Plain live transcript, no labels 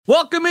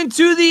Welcome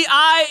into the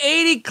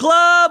I-80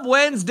 Club,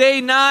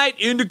 Wednesday night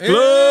in the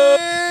club.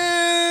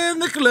 In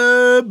the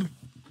club.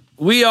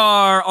 We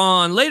are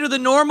on later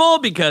than normal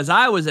because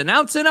I was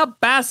announcing a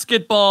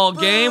basketball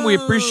game. We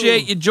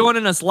appreciate you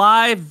joining us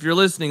live. If you're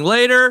listening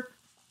later,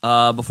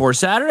 before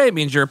Saturday, it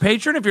means you're a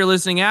patron. If you're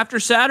listening after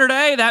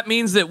Saturday, that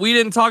means that we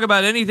didn't talk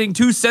about anything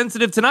too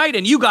sensitive tonight,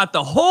 and you got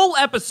the whole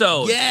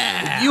episode.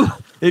 Yeah.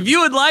 If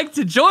you would like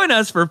to join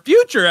us for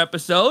future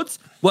episodes,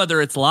 whether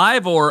it's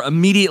live or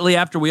immediately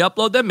after we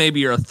upload them, maybe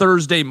you're a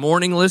Thursday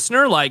morning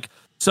listener like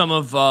some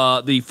of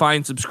the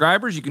fine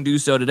subscribers, you can do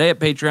so today at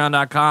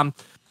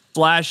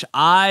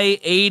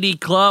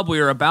patreon.com/I80 Club. We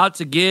are about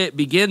to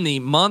begin the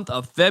month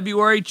of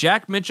February.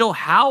 Jack Mitchell,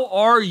 how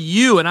are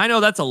you? And I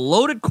know that's a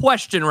loaded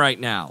question right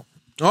now.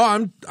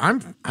 Oh,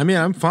 I'm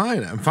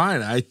fine. I'm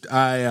fine.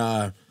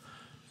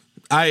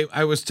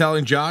 I was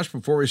telling Josh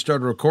before we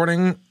started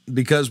recording,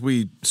 because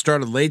we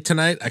started late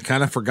tonight, I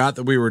kind of forgot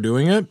that we were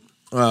doing it.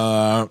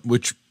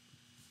 Which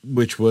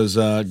was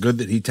good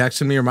that he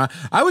texted me.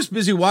 I was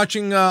busy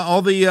watching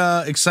all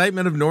the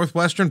excitement of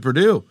Northwestern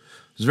Purdue. It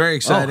was very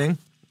exciting.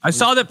 I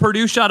saw that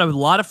Purdue shot a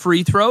lot of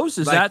free throws.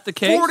 Is that the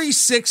case?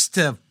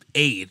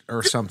 46-8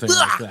 or something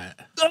like that.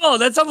 Oh,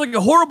 that sounds like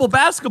a horrible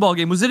basketball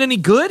game. Was it any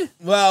good?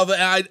 Well,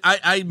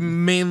 I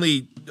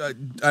mainly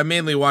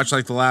watched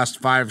like the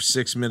last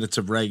 5-6 minutes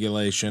of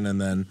regulation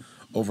and then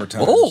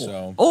overtime.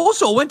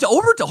 So it went to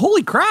overtime.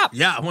 Holy crap.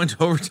 Yeah, it went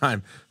to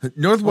overtime.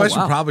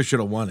 Northwestern probably should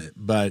have won it,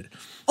 but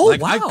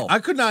I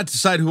could not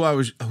decide who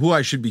I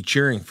should be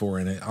cheering for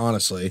in it,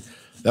 honestly.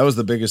 That was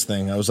the biggest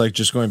thing. I was like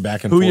just going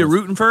back and forth. Who you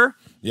rooting for?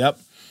 Yep.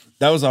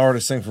 That was the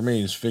hardest thing for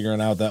me, is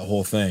figuring out that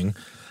whole thing.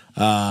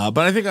 But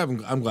I think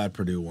I'm glad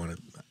Purdue won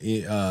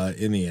it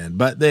in the end.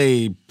 But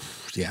that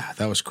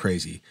was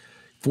crazy.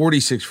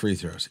 46 free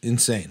throws.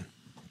 Insane.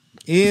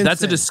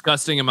 That's a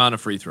disgusting amount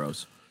of free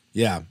throws.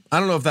 Yeah. I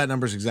don't know if that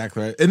number's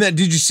exactly right. And then,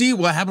 did you see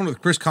what happened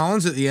with Chris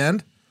Collins at the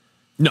end?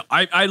 No,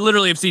 I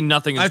literally have seen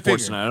nothing in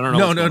sports tonight. I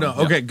don't know. No.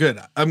 Okay,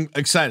 good. I'm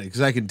excited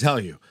because I can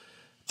tell you.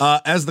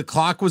 As the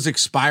clock was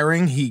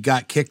expiring, he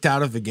got kicked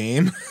out of the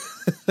game.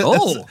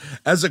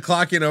 As the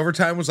clock in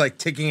overtime was like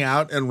ticking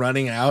out and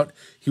running out,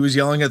 he was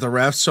yelling at the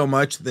refs so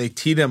much they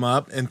teed him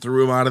up and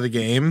threw him out of the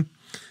game.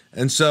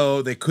 And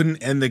so they couldn't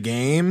end the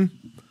game.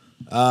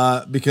 And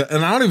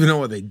I don't even know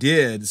what they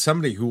did.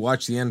 Somebody who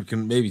watched the end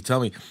can maybe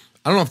tell me.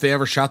 I don't know if they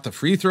ever shot the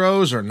free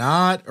throws or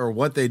not, or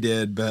what they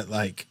did, but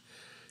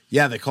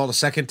they called a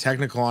second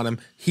technical on him.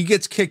 He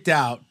gets kicked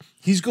out.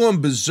 He's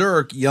going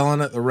berserk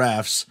yelling at the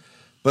refs,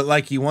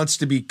 but he wants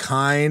to be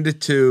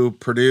kind to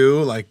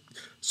Purdue.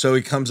 So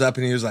he comes up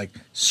and he was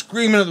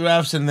screaming at the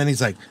refs, and then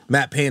he's like,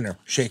 Matt Painter,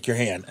 shake your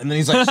hand. And then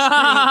he's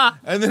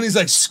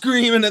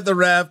screaming at the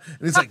ref, and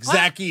he's like,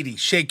 Zach Edey,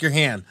 shake your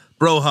hand,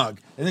 bro hug.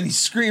 And then he's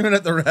screaming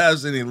at the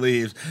refs and he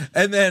leaves.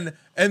 And then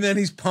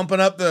he's pumping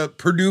up the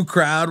Purdue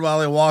crowd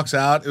while he walks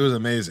out. It was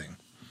amazing.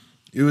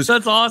 That's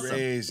awesome.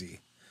 Crazy.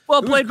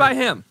 Well played by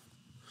him.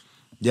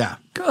 Yeah.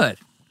 Good.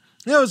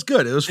 Yeah, it was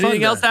good. It was fun.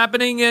 Anything else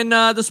happening in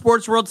the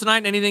sports world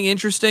tonight? Anything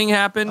interesting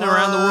happen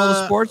around the world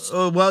of sports?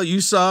 Well,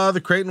 you saw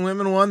the Creighton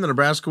women won, the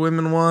Nebraska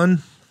women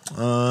won.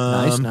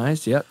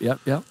 Nice. Yep.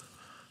 I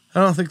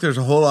don't think there's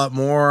a whole lot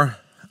more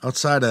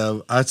outside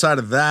of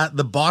that.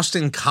 The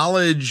Boston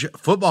College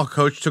football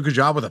coach took a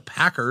job with the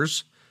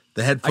Packers.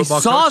 The head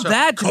football coach. I saw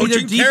that to be their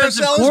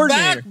defensive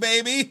coordinator. Back,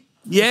 baby.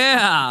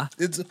 Yeah.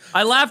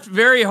 I laughed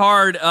very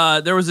hard.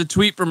 There was a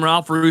tweet from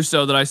Ralph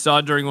Russo that I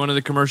saw during one of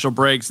the commercial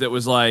breaks that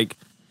was like,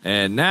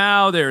 and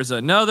now there's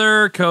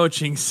another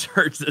coaching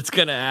search that's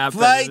going to happen.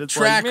 Flight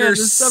tracker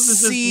this stuff is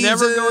season.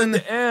 just never going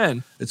to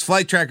end. It's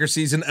flight tracker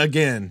season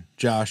again,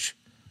 Josh.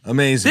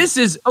 Amazing. This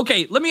is,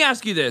 okay, let me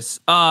ask you this.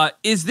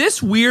 Is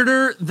this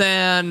weirder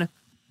than...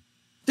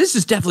 This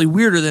is definitely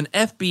weirder than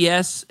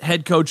FBS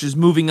head coaches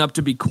moving up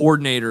to be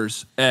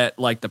coordinators at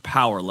the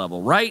power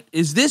level, right?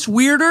 Is this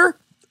weirder?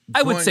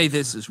 I would say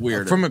this is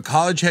weirder. From a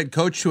college head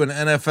coach to an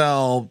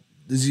NFL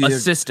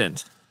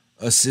assistant.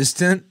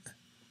 Assistant?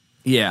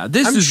 Yeah,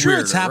 this is weirder, I'm sure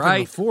it's happened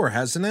right? before,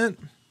 hasn't it?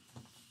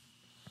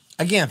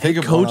 I can't think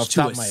of coach one off the to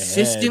top of my head.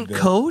 Assistant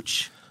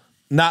coach?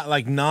 Not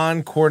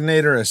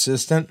non-coordinator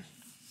assistant?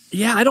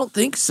 Yeah, I don't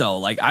think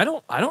so. I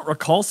don't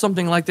recall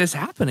something like this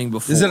happening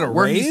before. Is it a raise?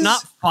 Where he's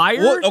not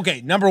fired? Well,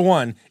 okay, number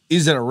one,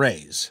 is it a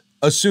raise?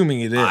 Assuming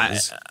it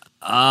is.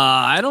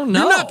 I don't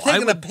know. You're not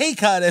taking a pay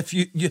cut if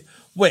you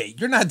wait.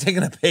 You're not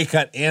taking a pay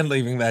cut and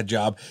leaving that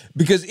job,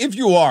 because if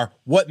you are,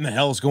 what in the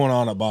hell is going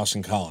on at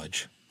Boston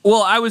College?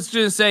 Well, I was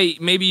going to say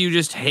maybe you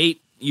just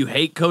hate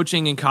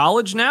coaching in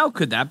college now.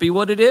 Could that be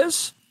what it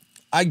is?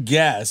 I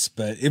guess,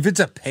 but if it's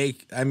a pay,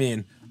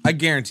 I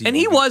guarantee. And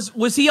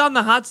was he on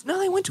the hot? No,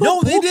 they went to a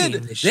bowl game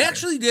this year. They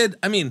actually did.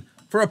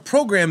 For a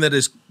program that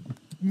is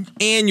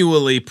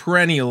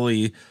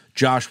perennially,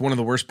 Josh, one of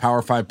the worst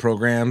Power 5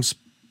 programs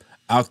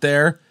out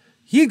there,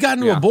 he had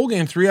gotten to a bowl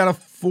game 3 out of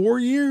 4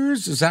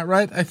 years. Is that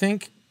right? I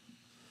think.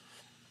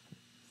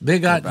 He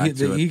got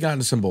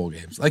into some bowl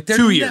games. Like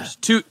 2 years.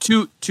 2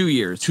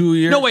 years. 2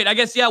 years. No, wait, I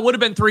guess, it would have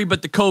been 3,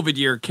 but the COVID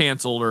year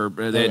canceled or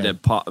they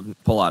had to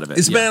pull out of it.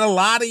 It's been a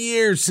lot of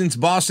years since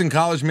Boston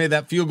College made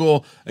that field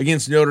goal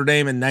against Notre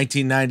Dame in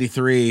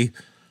 1993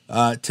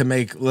 to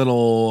make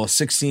little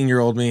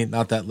 16-year-old me,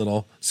 not that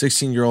little,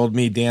 16-year-old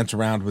me dance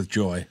around with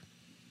joy.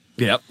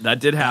 Yep, that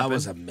did happen. That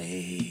was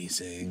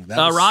amazing.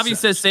 Robbie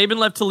says Saban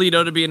left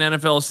Toledo to be an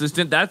NFL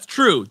assistant. That's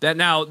true.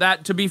 That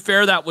to be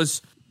fair, that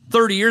was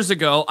 30 years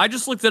ago. I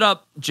just looked it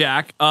up,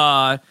 Jack.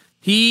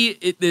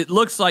 It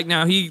looks like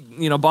now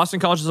Boston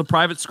College is a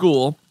private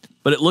school,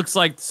 but it looks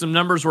like some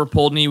numbers were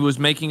pulled and he was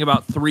making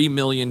about $3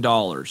 million.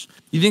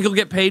 You think he'll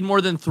get paid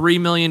more than $3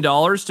 million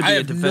to be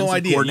a defensive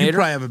coordinator? You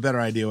probably have a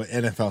better idea what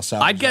NFL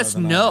salary. I guess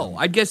no.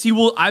 I guess he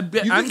will. I'm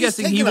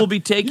guessing he will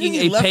be taking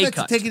a pay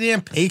cut. To take a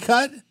damn pay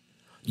cut?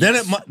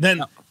 Yes.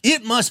 Then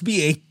it must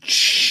be a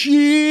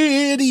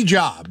shitty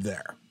job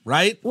there,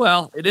 right?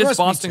 Well, it is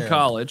Boston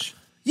College.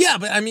 Yeah,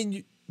 but I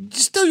mean,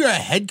 you're a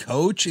head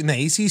coach in the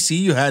ACC.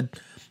 You had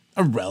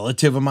a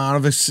relative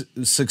amount of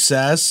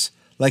success.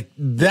 Like,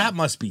 that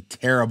must be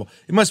terrible.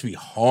 It must be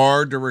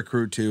hard to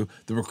recruit to.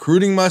 The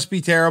recruiting must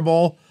be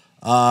terrible.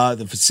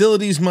 The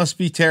facilities must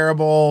be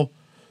terrible.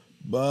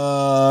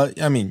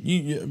 I mean,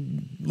 you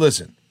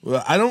listen.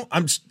 I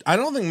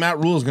don't think Matt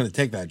Rule is going to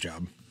take that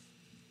job.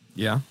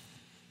 Yeah.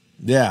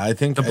 Yeah, I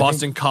think the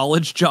Boston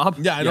College job.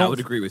 Yeah, I would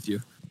agree with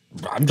you.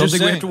 I'm don't just think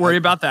saying, we have to worry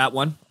about that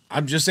one.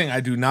 I'm just saying I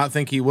do not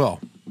think he will.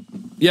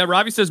 Yeah,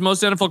 Robbie says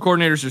most NFL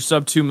coordinators are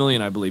sub $2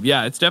 million, I believe.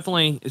 Yeah, it's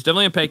definitely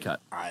a pay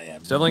cut.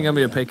 It's definitely going to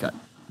be a pay cut.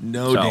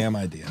 Damn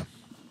idea.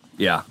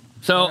 Yeah.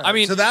 So, I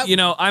mean,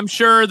 I'm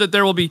sure that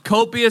there will be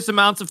copious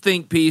amounts of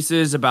think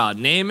pieces about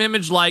name,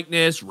 image,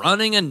 likeness,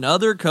 running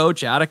another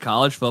coach out of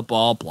college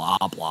football, blah,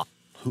 blah.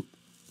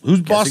 Who's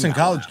Boston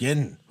College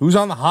getting? Who's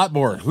on the hot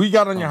board? Who you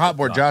got on your hot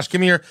board, Josh? Give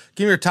me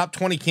your top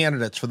 20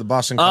 candidates for the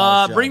Boston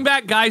College job. Bring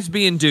back guys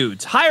being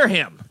dudes. Hire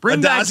him.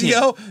 Bring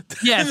Adazio? Back him.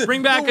 Yes,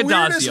 bring back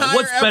Adazio.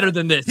 What's better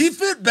than this? He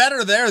fit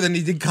better there than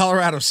he did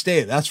Colorado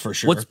State, that's for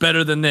sure. What's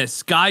better than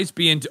this? Guys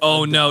being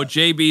no,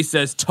 JB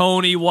says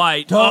Tony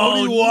White.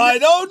 Tony White.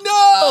 Oh no!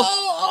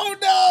 Oh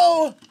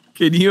no!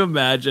 Can you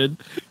imagine?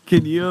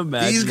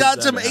 He's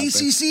got some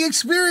ACC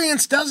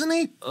experience, doesn't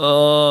he?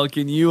 Oh,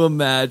 can you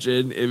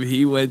imagine if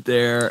he went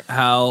there,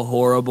 how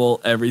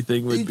horrible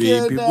everything would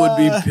be? People would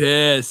be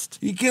pissed.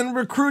 He can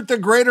recruit the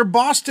greater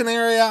Boston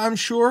area, I'm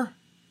sure.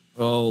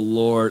 Oh,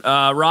 Lord.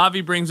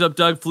 Ravi brings up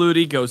Doug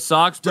Flutie. Go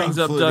Sox brings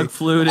up Doug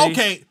Flutie.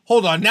 Okay,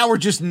 hold on. Now we're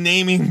just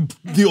naming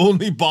the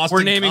only Boston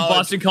We're naming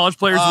Boston College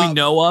players we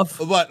know of.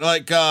 What,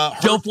 like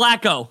Joe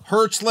Flacco.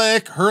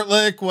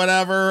 Hurtlick,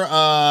 whatever.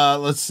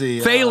 Let's see.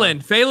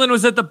 Phelan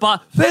was at the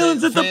bottom.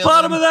 Phelan's at the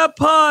bottom of that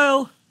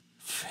pile.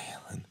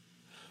 Phelan.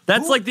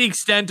 That's like the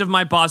extent of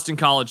my Boston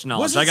College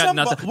knowledge. I got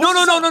nothing.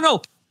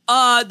 No.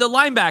 The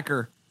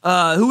linebacker.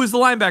 Who was the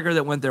linebacker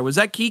that went there? Was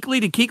that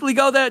Kuechly? Did Kuechly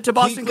go to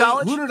Boston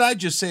College? Who did I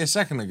just say a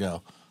second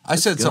ago? I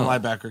said some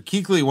linebacker.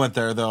 Kuechly went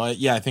there, though.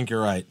 I think you're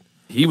right.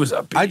 He was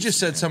a beast. I just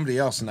said somebody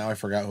else, and now I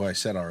forgot who I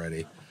said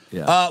already.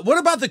 Yeah. What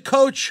about the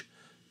coach?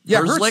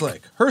 Yeah,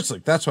 Herzlich.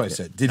 Herzlich, that's what I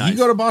said. Did he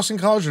go to Boston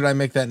College, or did I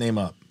make that name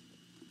up?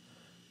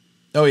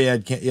 Oh, yeah.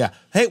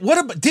 Hey, what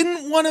about,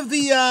 didn't one of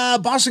the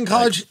Boston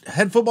College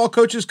head football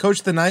coaches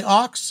coach the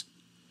Nighthawks?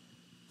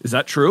 Is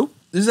that true?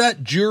 Is that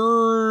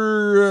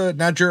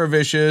not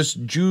Juravicious,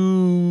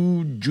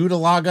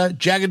 Judalaga,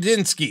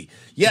 Jagodinsky?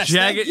 Yes,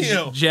 thank you.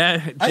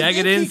 Jagodinsky. I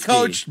think he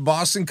coached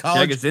Boston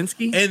College.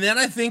 Jagodinsky? And then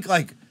I think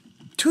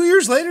 2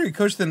 years later he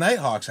coached the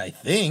Nighthawks, I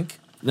think.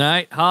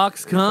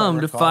 Nighthawks come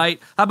to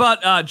fight. How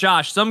about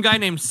Josh? Some guy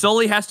named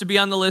Sully has to be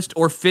on the list,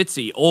 or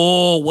Fitzy.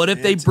 Oh, what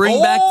if they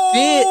bring back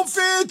Fitz?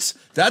 Fitz!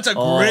 That's a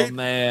great,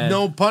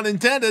 no pun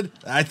intended.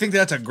 I think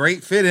that's a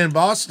great fit in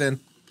Boston.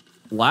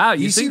 Wow,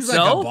 he think seems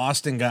so? like a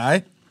Boston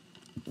guy.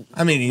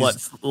 I mean,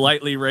 he's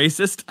lightly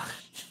racist.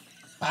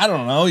 I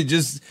don't know. He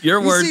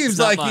seems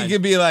like he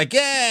could be like,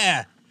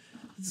 yeah.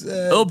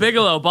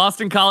 Bigelow,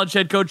 Boston College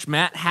head coach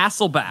Matt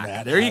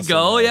Hasselbeck. There you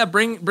go. Yeah,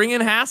 bring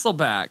in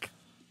Hasselbeck.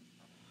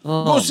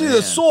 Go see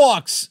the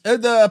Sox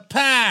and the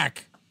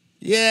Pack.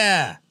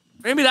 Yeah.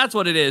 Maybe that's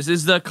what it is.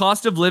 Is the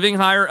cost of living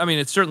higher? I mean,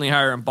 it's certainly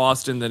higher in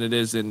Boston than it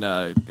is in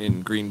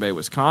Green Bay,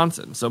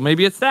 Wisconsin. So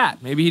maybe it's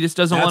that. Maybe he just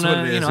doesn't want to.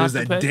 Have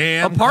to pay.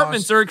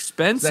 Apartments are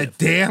expensive. That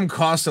damn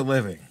cost of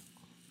living.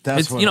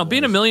 That's what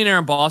being a millionaire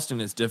in Boston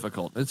is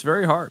difficult. It's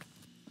very hard.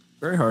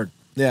 Very hard.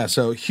 Yeah.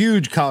 So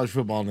huge college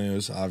football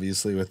news,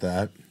 obviously, with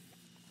that.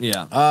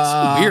 Yeah.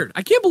 So weird.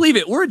 I can't believe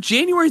it. We're at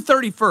January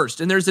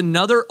 31st, and there's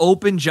another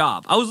open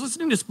job. I was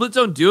listening to Split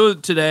Zone Duo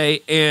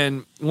today,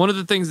 and one of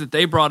the things that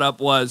they brought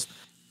up was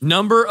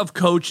number of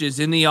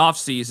coaches in the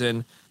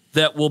offseason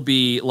that will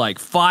be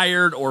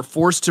fired or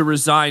forced to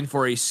resign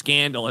for a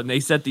scandal, and they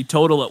set the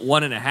total at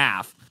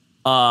 1.5.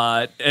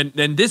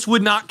 And this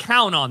would not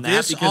count on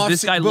that because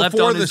this guy left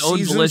on his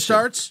own volition.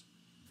 Starts?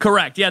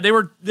 Correct. Yeah, they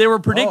were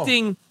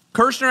predicting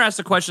Kirshner asked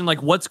the question,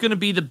 like, what's going to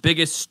be the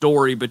biggest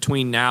story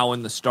between now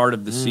and the start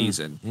of the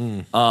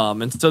season?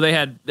 And so they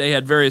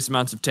had various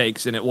amounts of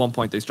takes, and at one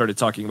point they started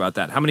talking about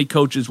that. How many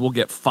coaches will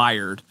get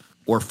fired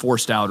or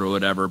forced out or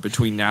whatever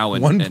between now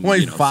and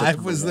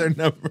 1.5 was their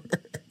number.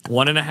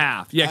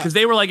 1.5. Yeah, because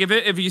they were like,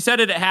 if you said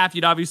it at half,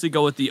 you'd obviously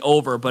go with the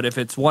over, but if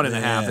it's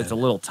 1.5, it's a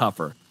little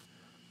tougher.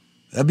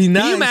 That'd be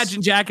nice. Can you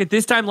imagine, Jack, at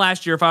this time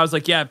last year, if I was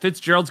like, yeah,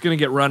 Fitzgerald's going to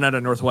get run out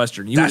of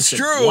Northwestern? That's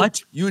true.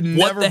 What? You would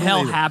never What the hell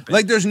believe it. happened?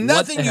 Like, there's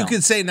nothing you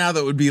could say now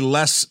that would be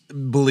less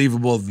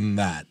believable than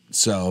that.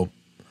 So,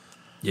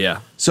 yeah.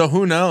 So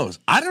who knows?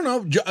 I don't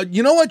know.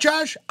 You know what,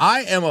 Josh?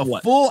 I am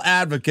a full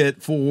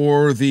advocate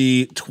for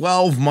the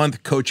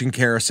 12-month coaching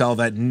carousel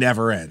that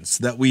never ends.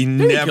 That we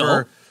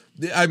never.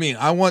 I mean,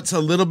 I want a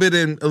little bit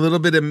in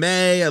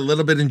May, a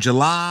little bit in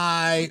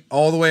July,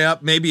 all the way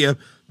up, maybe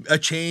a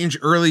change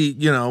early,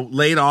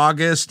 late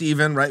August,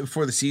 even right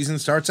before the season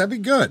starts. That'd be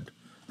good.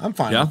 I'm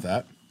fine with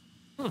that.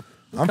 Okay.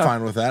 I'm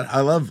fine with that.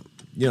 I love,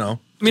 I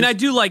mean, I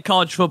do like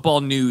college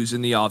football news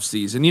in the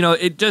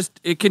offseason.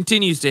 It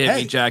continues to hit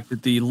me, Jack,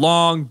 that the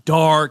long,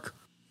 dark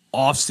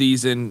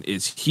offseason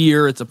is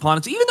here. It's upon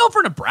us. Even though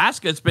for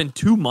Nebraska, it's been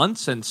 2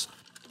 months since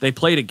they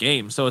played a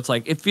game. So it's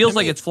like, it feels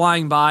like it's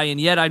flying by.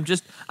 And yet I'm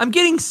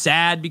getting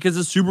sad because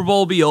the Super Bowl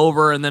will be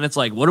over. And then it's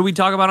like, what do we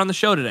talk about on the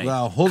show today?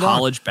 Well, hold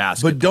college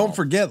basketball. But don't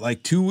forget,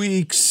 like 2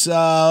 weeks,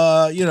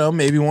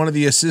 maybe one of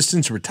the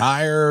assistants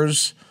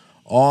retires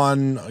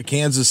on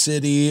Kansas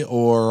City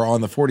or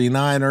on the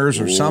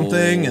 49ers or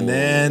something. And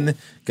then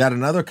got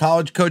another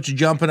college coach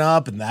jumping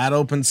up and that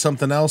opens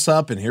something else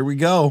up. And here we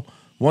go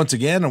once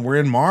again. And we're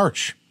in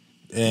March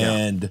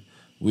and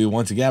we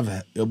once again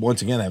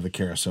have a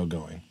carousel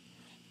going.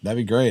 That'd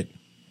be great.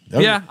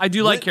 I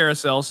do like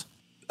carousels.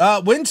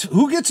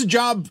 Who gets a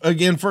job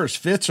again first,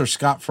 Fitz or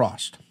Scott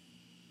Frost?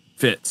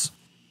 Fitz.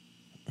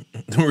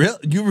 Really?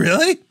 You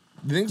really?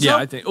 You think so? Yeah,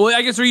 I think. Well,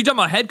 I guess, are you talking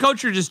about head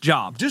coach or just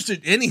job? Just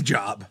any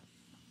job.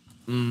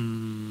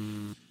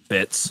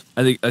 Fitz.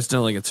 I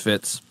still think it's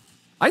Fitz.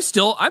 I'm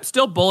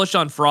still bullish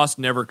on Frost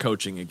never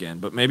coaching again,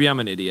 but maybe I'm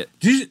an idiot.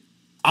 We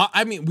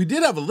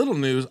did have a little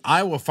news.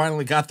 Iowa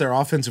finally got their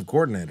offensive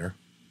coordinator.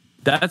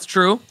 That's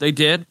true. They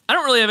did. I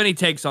don't really have any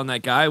takes on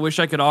that guy. I wish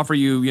I could offer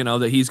you,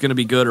 that he's going to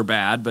be good or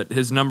bad, but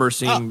his numbers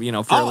seem, fairly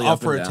I'll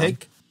up offer and a down.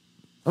 take.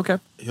 Okay.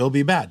 He'll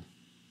be bad.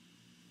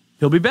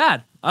 He'll be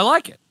bad. I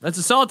like it. That's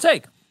a solid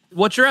take.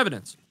 What's your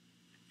evidence?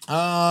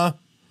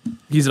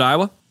 He's at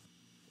Iowa.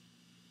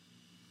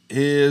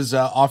 His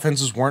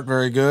offenses weren't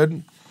very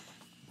good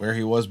where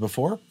he was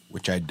before,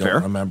 which I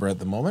don't remember at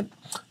the moment.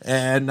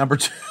 And number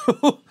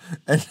two,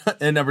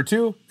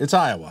 it's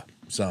Iowa.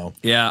 So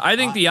yeah, I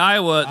think the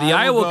Iowa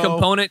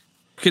component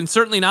can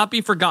certainly not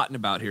be forgotten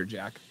about here,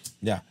 Jack.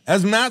 Yeah,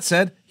 as Matt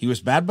said, he was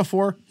bad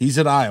before. He's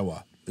at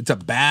Iowa. It's a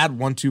bad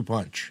 1-2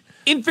 punch.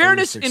 In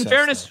fairness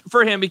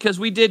for him, because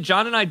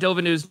John and I dove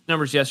into his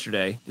numbers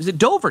yesterday. Is it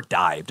dove or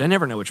dived? I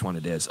never know which one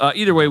it is.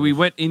 Either way, we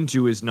went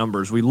into his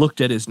numbers. We looked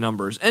at his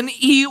numbers, and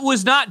he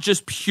was not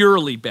just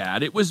purely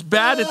bad. It was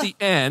bad at the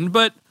end,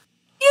 but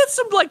he had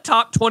some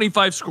top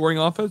 25 scoring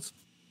offense.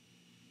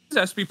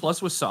 His SP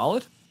Plus was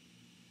solid.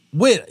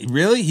 Wait,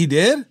 really? He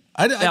did?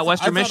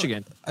 Western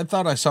Michigan. I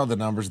thought I saw the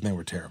numbers and they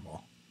were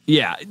terrible.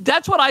 Yeah,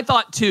 that's what I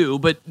thought too.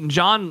 But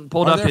John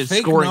pulled up his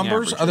scoring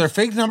numbers. averages. Are there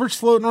fake numbers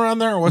floating around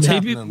there, or what's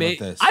happening with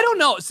this? I don't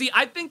know. See,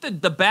 I think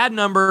that the bad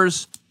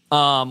numbers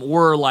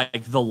were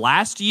like the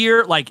last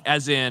year,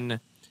 as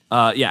in.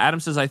 Adam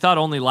says I thought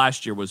only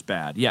last year was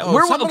bad. Yeah,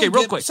 okay.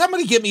 Real quick,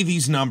 somebody get me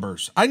these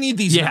numbers. I need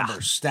these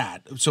numbers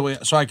so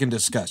I can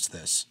discuss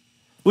this.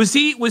 Was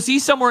he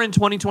somewhere in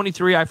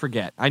 2023? I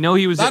forget. I know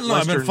he was. I don't know.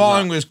 I've been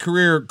following his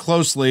career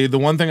closely. The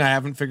one thing I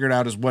haven't figured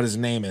out is what his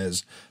name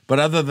is. But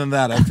other than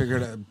that, I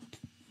figured out.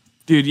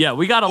 Dude, yeah,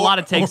 we got a lot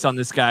of takes on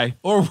this guy.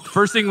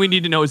 First thing we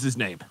need to know is his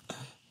name.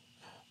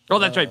 Oh,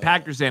 that's right.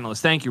 Packers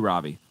analyst. Thank you,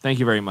 Robbie. Thank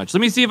you very much. Let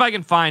me see if I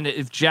can find it.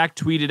 If Jack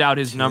tweeted out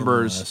his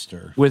numbers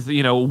Lester. With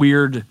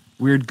weird,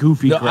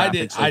 goofy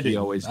graphics he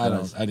always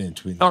does. I didn't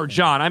tweet. Or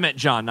John. I meant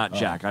John, not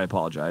Jack. I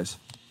apologize.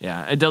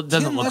 Yeah, it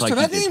doesn't look like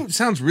that name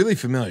sounds really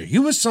familiar. He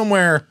was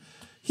somewhere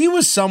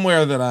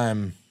that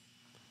I'm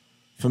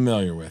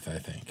familiar with, I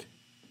think.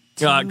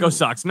 Go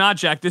Sox. Not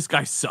Jack. This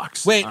guy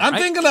sucks. Wait, I'm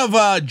thinking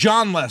of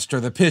John Lester,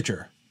 the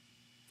pitcher.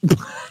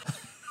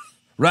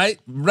 Right?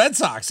 Red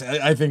Sox,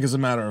 I think, as a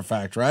matter of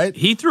fact, right?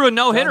 He threw a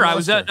no-hitter. I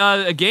was at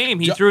a game.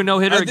 He threw a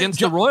no-hitter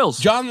against the Royals.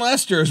 John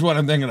Lester is what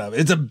I'm thinking of.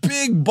 It's a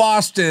big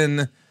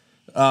Boston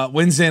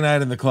Wednesday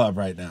night in the club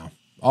right now.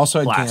 Also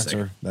had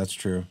cancer. That's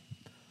true.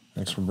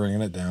 Thanks for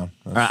bringing it down.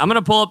 All right, I'm going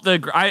to pull up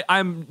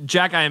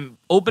I'm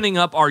opening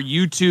up our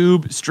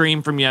YouTube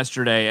stream from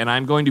yesterday, and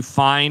I'm going to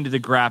find the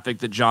graphic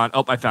that John.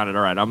 Oh, I found it.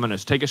 All right, I'm going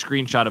to take a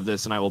screenshot of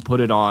this, and I will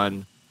put it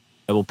on.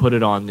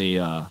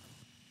 The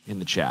in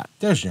the chat.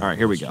 There's your. All right,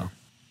 here we go.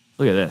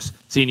 Look at this.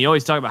 See, and you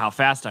always talk about how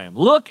fast I am.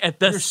 Look at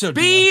the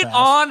speed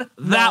on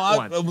that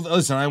one.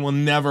 Listen, I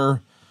will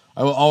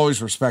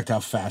always respect how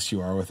fast you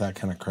are with that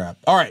kind of crap.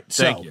 All right,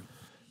 thank you.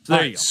 So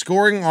there you go.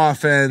 Scoring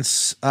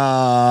offense.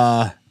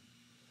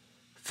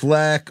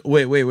 Fleck.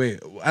 Wait.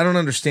 I don't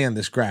understand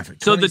this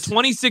graphic. So the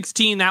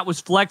 2016, that was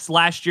Fleck's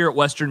last year at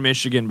Western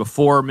Michigan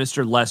before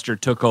Mr. Lester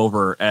took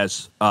over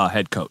as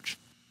head coach.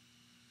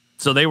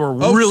 So they were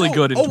really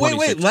good in 2016.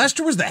 Wait.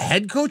 Lester was the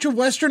head coach of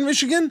Western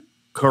Michigan?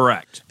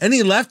 Correct. And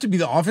he left to be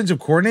the offensive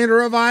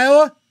coordinator of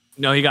Iowa?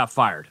 No, he got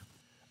fired.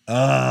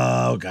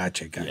 Oh,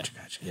 gotcha.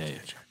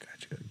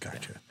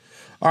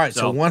 All right,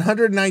 so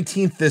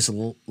 119th this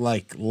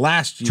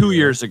last year. 2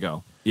 years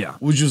ago. Yeah.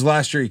 Which was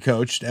last year he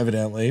coached,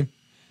 evidently.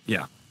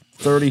 Yeah.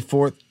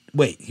 34th.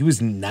 Wait, he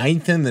was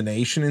 9th in the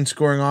nation in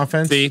scoring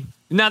offense? See?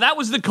 Now, that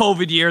was the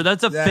COVID year.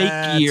 That's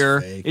fake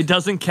year. Fake. It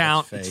doesn't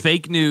count. It's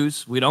fake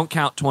news. We don't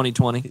count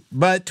 2020.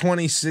 But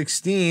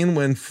 2016,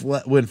 when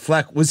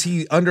Fleck, was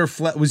he under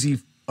Fleck?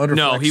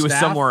 No, he was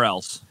staff? somewhere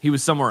else.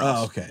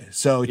 Oh, okay.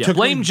 So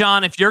blame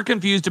John. If you're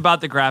confused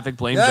about the graphic,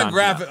 blame John.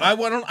 Graphic. I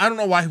don't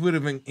know why he would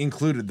have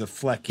included the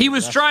Fleck. He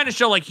was trying to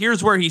show,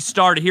 here's where he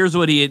started. Here's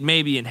what he had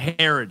maybe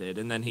inherited,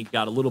 and then he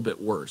got a little bit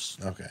worse.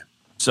 Okay.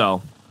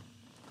 So,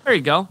 there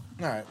you go.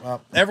 All right.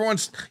 Well,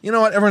 everyone's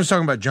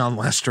talking about John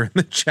Lester in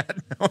the chat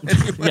now.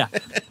 Anyway. Yeah.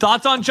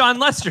 Thoughts on John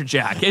Lester,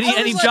 Jack?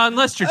 Any John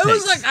Lester takes? I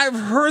was like, I've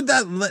heard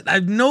that. I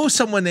know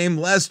someone named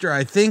Lester.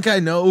 I think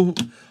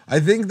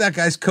that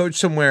guy's coached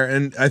somewhere,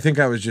 and I think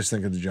I was just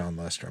thinking of John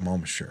Lester. I'm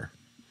almost sure.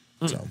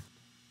 So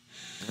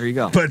there you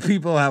go. But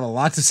people have a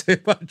lot to say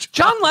about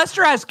John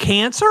Lester has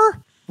cancer?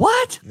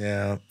 What?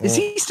 Yeah. Is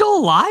he still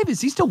alive?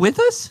 Is he still with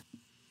us?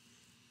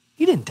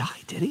 He didn't die,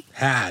 did he?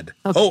 Had.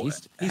 Okay, he's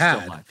still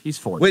alive. He's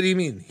 40. What do you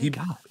mean?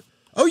 God.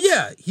 Oh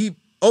yeah, he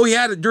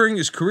had it during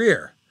his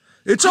career.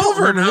 It's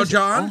over now,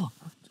 John.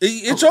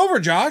 It's over,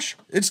 Josh.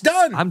 It's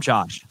done. I'm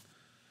Josh.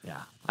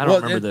 Yeah, I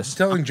don't remember this.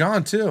 Telling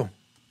John too.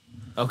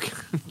 Okay,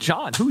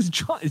 John. Who's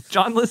John? Is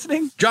John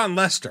listening? John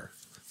Lester.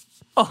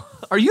 Oh,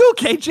 are you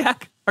okay,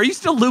 Jack? Are you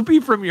still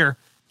loopy from your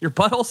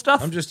butthole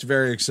stuff? I'm just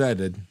very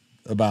excited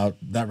about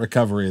that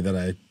recovery that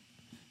I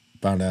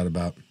found out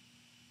about.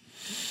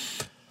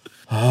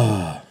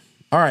 All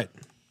right.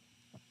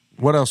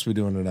 What else are we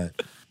doing tonight?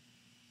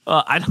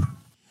 I don't.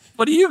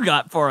 What do you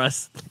got for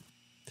us?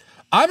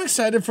 I'm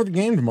excited for the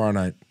game tomorrow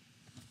night.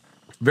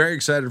 Very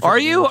excited. Are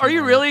you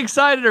really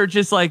excited, or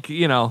just no?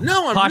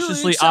 I'm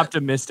cautiously really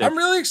optimistic. I'm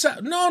really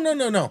excited.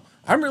 No.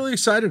 I'm really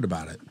excited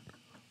about it.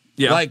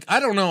 Yeah. I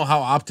don't know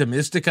how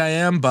optimistic I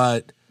am,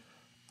 but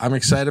I'm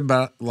excited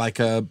about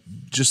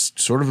just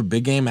sort of a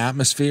big game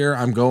atmosphere.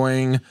 I'm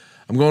going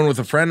with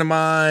a friend of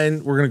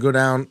mine. We're gonna go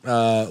down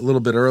a little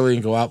bit early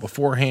and go out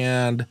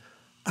beforehand.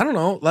 I don't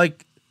know.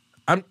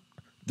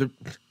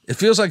 It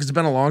feels like it's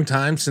been a long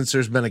time since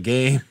there's been a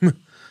game.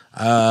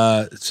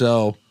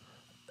 So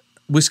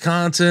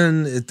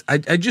Wisconsin,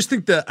 I just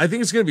think I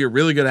think it's going to be a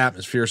really good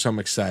atmosphere. So I'm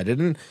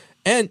excited.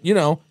 And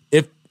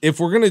if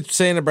we're going to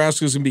say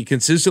Nebraska's going to be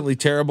consistently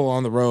terrible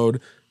on the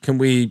road, can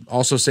we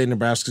also say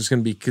Nebraska's going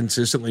to be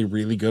consistently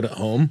really good at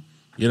home?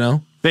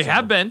 They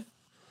have been.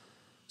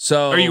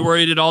 So are you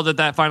worried at all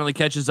that finally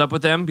catches up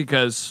with them?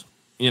 Because,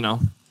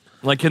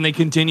 can they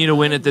continue to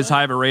win at this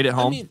high of a rate at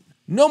home? I mean,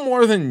 no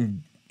more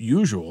than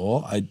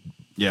usual. I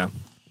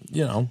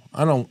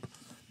don't,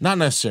 not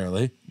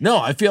necessarily. No,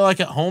 I feel like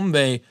at home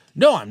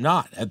no, I'm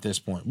not at this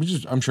point, which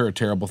is, I'm sure, a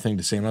terrible thing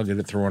to say, and I'll get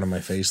it thrown in my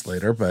face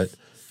later. But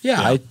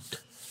I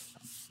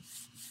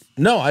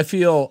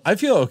feel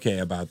okay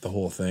about the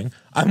whole thing.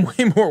 I'm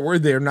way more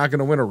worried they're not going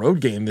to win a road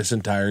game this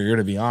entire year,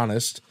 to be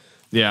honest.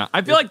 Yeah,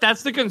 I feel like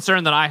that's the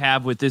concern that I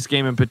have with this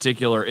game in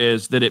particular,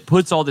 is that it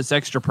puts all this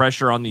extra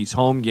pressure on these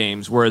home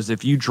games, whereas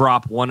if you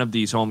drop one of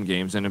these home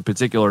games, and in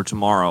particular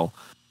tomorrow,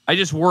 I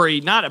just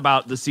worry not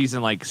about the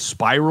season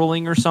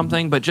spiraling or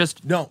something, but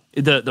just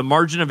the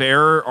margin of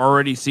error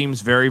already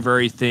seems very,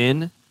 very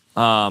thin.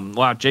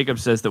 Wow, Jacob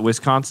says that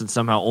Wisconsin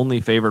somehow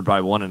only favored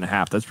by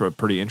 1.5. That's a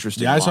pretty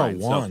interesting. Yeah, I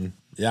line. saw one.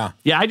 So,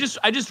 yeah. I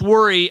just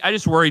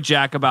worry,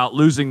 Jack, about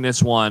losing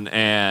this one,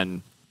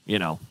 and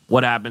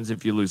what happens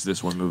if you lose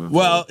this one moving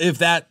forward. Well, if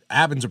that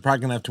happens, we're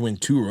probably gonna have to win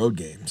 2 road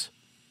games.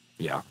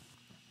 Yeah,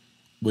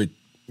 with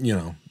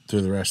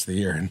through the rest of the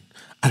year, and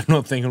I don't know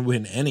if they can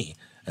win any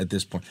at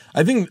this point.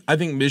 I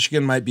think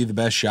Michigan might be the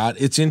best shot.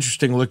 It's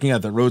interesting looking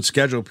at the road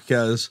schedule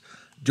because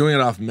doing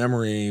it off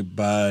memory,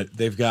 but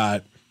they've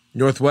got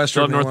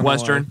Northwestern,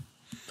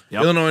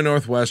 Illinois,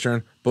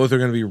 Northwestern. Both are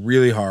going to be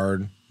really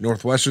hard.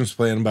 Northwestern's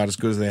playing about as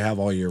good as they have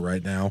all year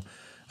right now.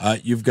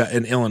 You've got,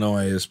 and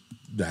Illinois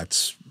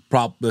that's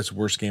the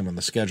worst game on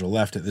the schedule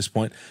left at this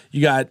point.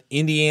 You got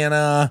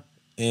Indiana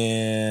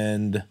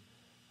and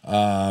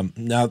now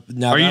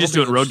are you just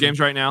doing road games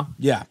right now?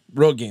 Yeah,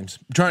 road games.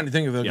 I'm trying to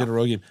think of a good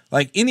road game.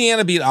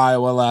 Indiana beat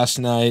Iowa last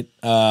night.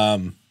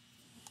 I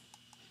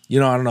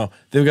don't know.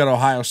 They've got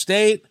Ohio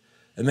State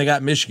and they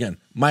got Michigan.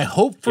 My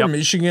hope for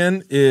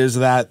Michigan is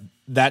that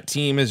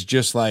team is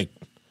just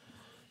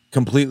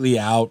completely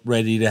out,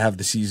 ready to have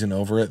the season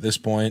over at this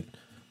point.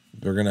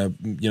 They're gonna,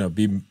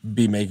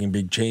 be making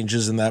big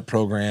changes in that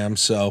program.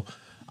 So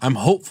I'm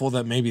hopeful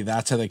that maybe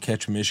that's how they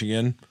catch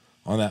Michigan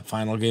on that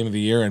final game of the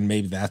year, and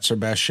maybe that's their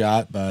best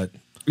shot. But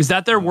is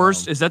that their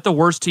worst? Is that the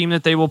worst team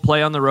that they will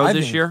play on the road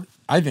this year?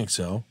 I think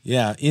so.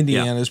 Yeah,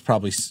 Indiana is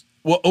probably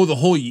Well, the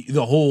whole.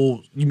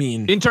 You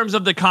mean in terms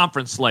of the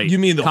conference slate? You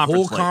mean the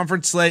whole slate.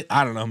 conference slate?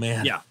 I don't know,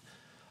 man. Yeah,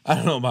 I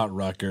don't know about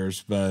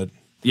Rutgers, but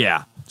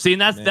yeah. See,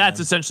 and that's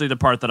essentially the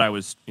part that I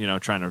was,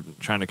 trying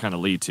to kind of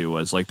lead to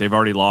was like they've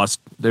already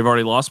lost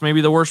maybe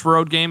the worst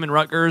road game in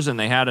Rutgers, and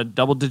they had a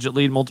double-digit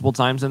lead multiple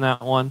times in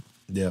that one.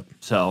 Yep.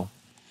 So,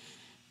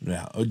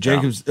 yeah,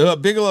 Jacobs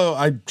Bigelow,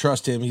 I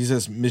trust him. He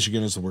says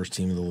Michigan is the worst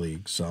team in the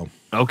league. So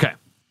okay,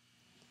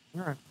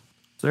 all right.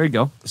 So there you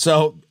go.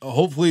 So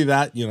hopefully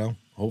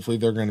hopefully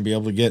they're going to be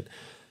able to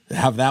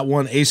have that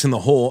one ace in the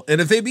hole, and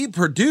if they beat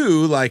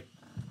Purdue, like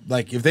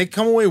if they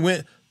come away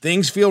with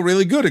things feel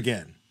really good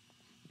again.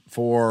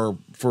 For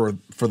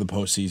the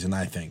postseason,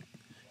 I think,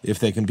 if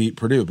they can beat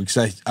Purdue,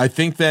 because I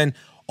think then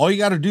all you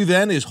got to do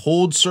then is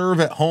hold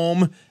serve at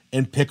home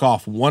and pick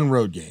off one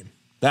road game.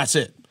 That's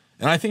it,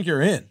 and I think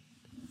you're in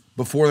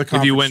before the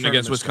conference. If you win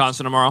against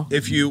Wisconsin tomorrow,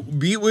 if you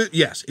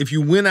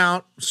win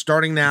out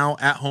starting now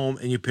at home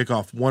and you pick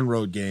off one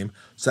road game,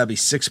 so that'd be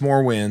 6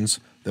 more wins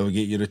that would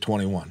get you to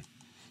 21.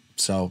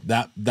 So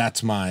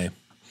that's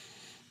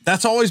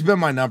always been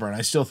my number, and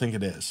I still think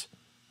it is.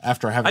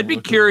 After having I'd be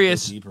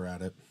curious deeper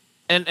at it.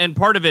 And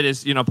part of it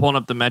is, pulling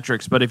up the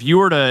metrics. But if you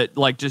were to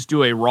just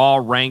do a raw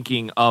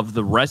ranking of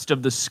the rest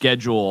of the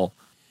schedule,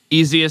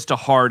 easiest to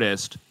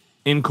hardest,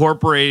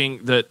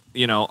 incorporating that,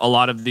 a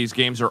lot of these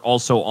games are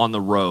also on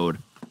the road,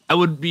 I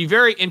would be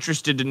very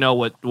interested to know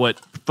what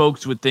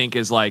folks would think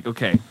is like,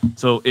 okay,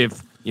 so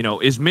if,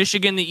 is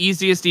Michigan the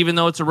easiest, even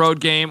though it's a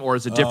road game, or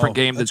is a different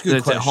game that's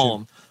at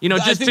home?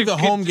 I think the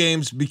home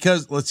games,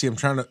 because let's see,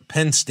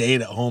 Penn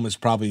State at home is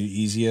probably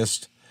the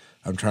easiest.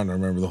 I'm trying to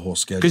remember the whole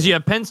schedule. Because you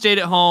have Penn State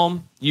at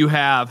home, you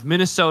have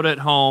Minnesota at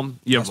home,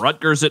 you have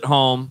Rutgers at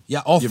home.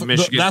 Yeah,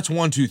 Michigan. That's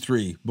 1, 2,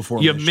 3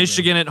 before. You have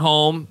Michigan at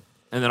home,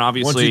 and then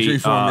obviously 1, 2, 3,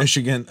 4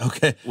 Michigan.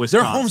 Okay, Wisconsin.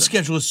 Their home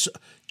schedule is.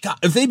 God,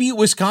 if they beat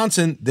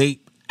Wisconsin,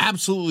 they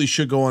absolutely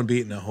should go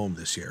unbeaten at home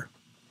this year.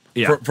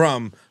 Yeah,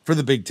 for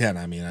the Big Ten.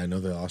 I mean, I know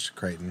they lost to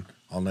Creighton.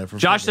 I'll never.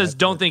 Josh says,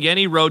 "Don't think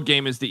any road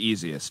game is the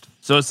easiest."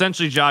 So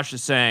essentially, Josh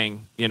is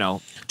saying,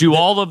 do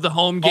all of the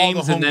home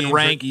games and then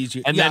rank,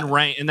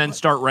 and then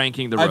start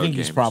ranking the road games. I think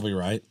he's probably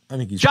right.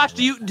 Josh,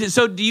 do you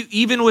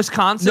even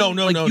Wisconsin?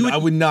 No, I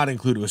would not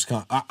include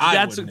Wisconsin.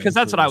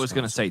 That's what I was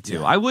going to say too.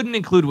 Yeah. I wouldn't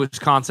include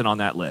Wisconsin on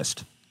that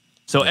list.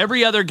 So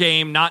every other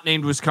game not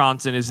named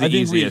Wisconsin is the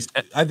easiest.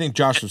 I think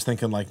Josh was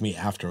thinking like me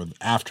after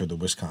the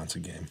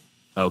Wisconsin game.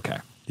 Okay.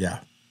 Yeah.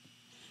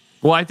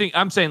 Well,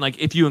 I'm saying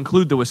if you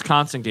include the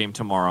Wisconsin game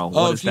tomorrow,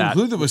 if you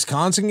include the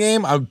Wisconsin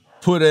game, I would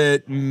put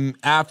it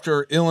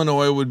after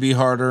Illinois would be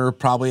harder.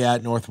 Probably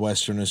at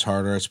Northwestern is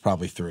harder. It's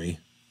probably 3.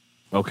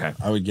 Okay.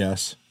 I would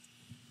guess.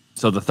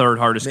 So the third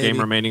hardest game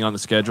remaining on the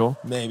schedule?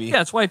 Maybe. Yeah,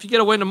 that's why if you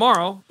get a win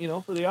tomorrow,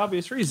 for the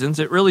obvious reasons,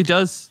 it really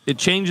does. It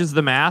changes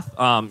the math.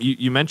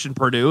 You mentioned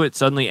Purdue. It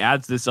suddenly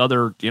adds this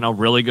other,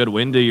 really good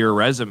win to your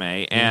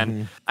resume.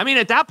 And, I mean,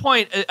 at that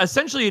point,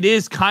 essentially it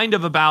is kind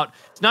of about,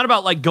 it's not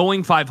about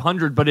going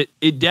 500, but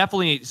it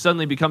definitely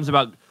suddenly becomes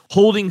about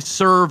holding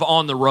serve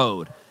on the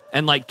road.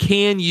 And,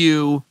 can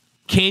you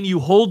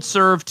hold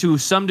serve to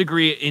some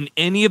degree in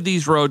any of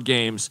these road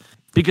games?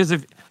 Because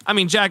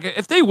Jack,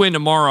 if they win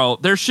tomorrow,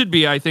 there should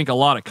be, I think, a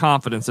lot of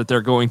confidence that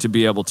they're going to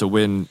be able to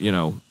win,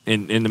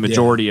 in the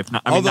majority, if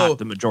not, not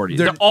the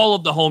majority. All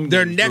of the home games.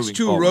 Their next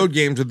 2 road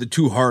games are the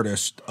 2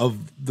 hardest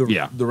of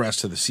the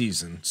rest of the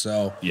season.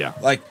 So,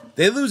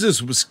 they lose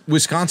this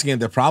Wisconsin game,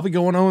 they're probably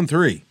going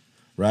 0-3,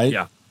 right?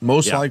 Yeah.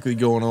 Most likely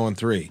going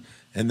 0-3.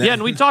 And then,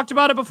 and we talked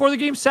about it before the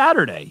game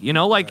Saturday.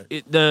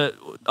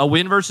 A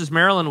win versus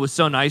Maryland was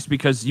so nice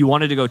because you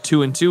wanted to go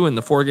 2-2 in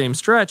the 4-game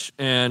stretch,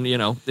 and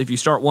if you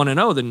start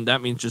 1-0, then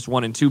that means just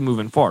 1-2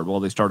 moving forward. Well,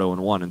 they start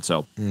 0-1, and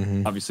so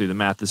obviously the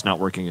math is not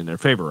working in their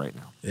favor right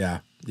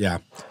now.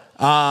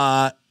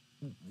 Yeah.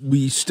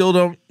 We still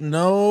don't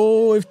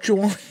know if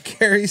Juwan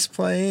Carey's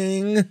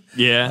playing.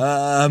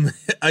 Yeah.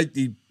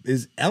 He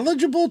is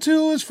eligible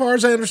to, as far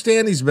as I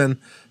understand. He's been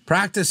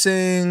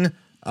practicing.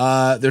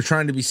 They're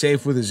trying to be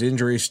safe with his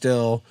injury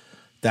still.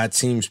 That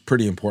seems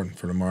pretty important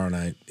for tomorrow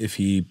night if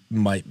he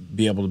might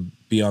be able to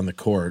be on the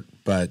court.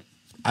 But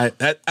at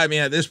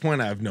this point,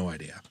 I have no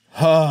idea.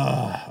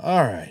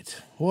 All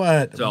right.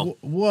 What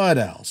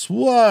else?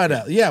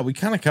 Yeah, we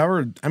kind of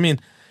covered.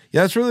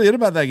 That's really it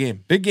about that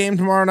game. Big game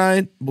tomorrow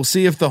night. We'll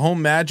see if the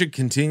home magic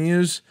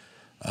continues.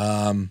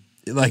 Do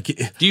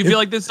you feel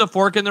like this is a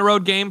fork in the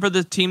road game for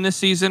the team this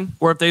season,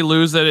 or if they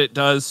lose, that it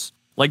does?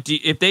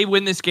 If they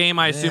win this game,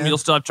 I assume you'll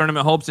still have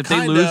tournament hopes. If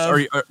they lose,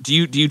 or do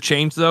you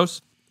change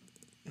those?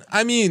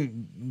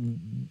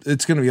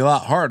 It's going to be a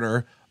lot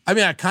harder.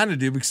 I kind of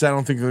do, because I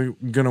don't think they're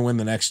going to win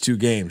the next 2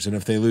 games. And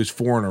if they lose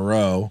 4 in a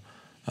row,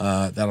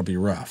 that'll be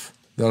rough.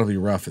 That'll be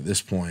rough at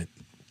this point.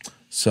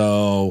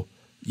 So,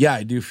 yeah,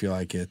 I do feel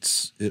like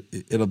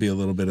it'll be a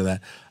little bit of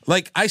that.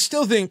 I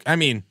still think,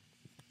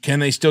 can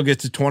they still get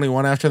to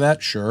 21 after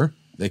that? Sure,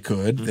 they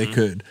could. Mm-hmm. They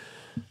could.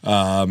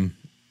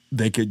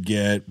 They could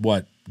get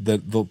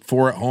the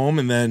 4 at home,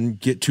 and then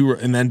get 2,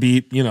 and then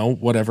beat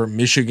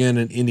Michigan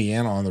and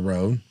Indiana on the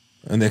road,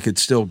 and they could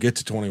still get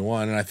to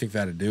 21, and I think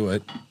that'd do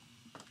it.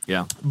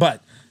 Yeah,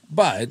 but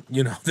But,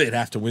 they'd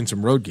have to win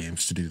some road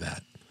games to do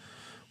that,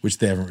 which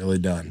they haven't really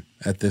done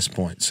at this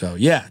point. So,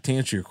 yeah, to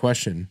answer your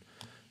question,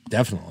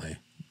 definitely.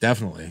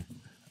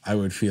 I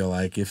would feel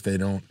like if they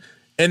don't.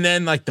 And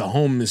then, like, the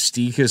home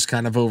mystique is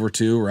kind of over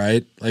too,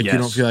 right? Like, yes. You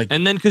don't feel like.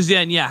 And then, because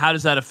then, how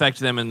does that affect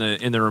them in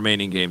the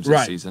remaining games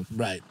this season?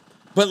 Right.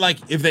 But, like,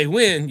 if they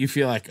win, you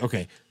feel like,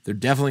 okay, they're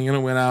definitely going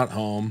to win out at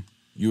home.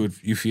 You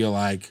feel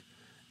like,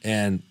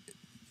 and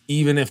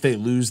even if they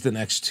lose the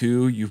next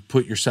two, you've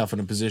put yourself in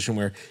a position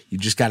where you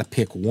just got to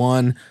pick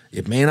one.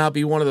 It may not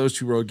be one of those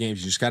two road games.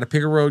 You just got to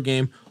pick a road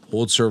game,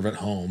 hold serve at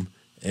home,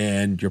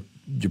 and you're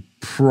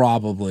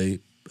probably,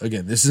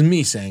 again, this is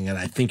me saying it,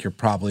 I think you're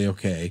probably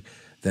okay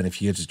then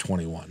if you get to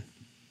 21.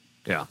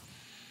 Yeah.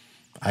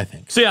 I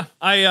think. So yeah,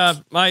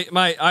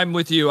 I'm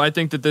with you. I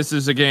think that this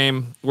is a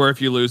game where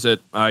if you lose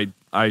it, I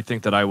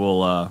think that I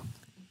will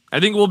I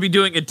think we'll be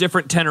doing a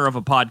different tenor of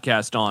a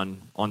podcast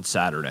on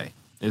Saturday,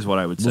 is what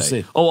I would say. We'll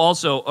see. Oh,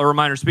 also a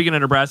reminder, speaking of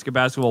Nebraska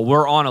basketball,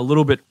 we're on a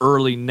little bit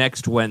early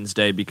next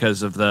Wednesday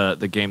because of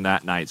the game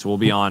that night. So we'll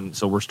be on,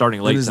 so we're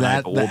starting late tonight.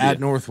 Is that the at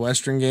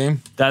Northwestern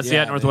game? That's the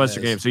at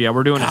Northwestern game. So yeah,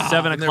 we're doing a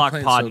 7 o'clock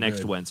pod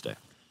next Wednesday.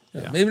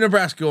 Yeah. Maybe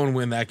Nebraska go and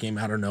win that game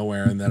out of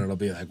nowhere, and then it'll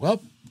be like,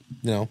 well,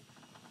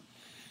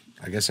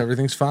 I guess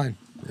everything's fine.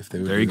 If they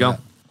would there you go.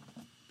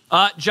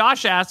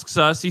 Josh asks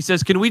us, he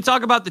says, can we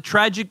talk about the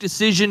tragic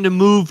decision to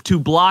move to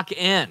Block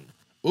N?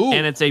 Ooh.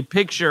 And it's a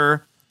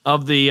picture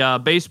of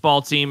the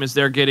baseball team as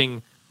they're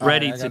getting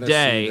ready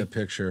today. See the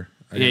picture.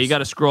 You got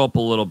to scroll up a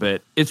little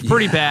bit. It's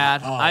pretty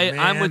bad. Oh,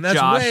 I'm with that's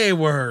Josh. Way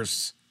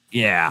worse.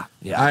 Yeah.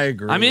 I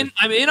agree. I'm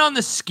in on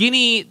the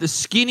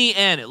skinny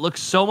end. It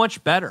looks so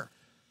much better.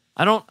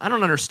 I don't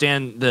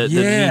understand the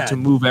need to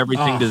move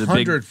everything to the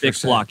big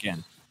thick Block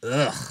N.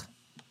 Ugh.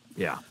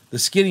 Yeah. The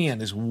skinny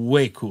end is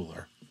way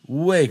cooler.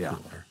 Way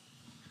cooler.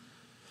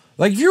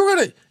 Like, if you were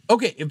going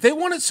to, if they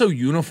want it so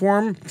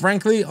uniform,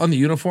 frankly, on the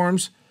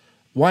uniforms,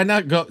 why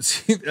not go,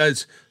 see,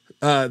 as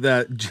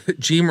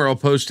G Merle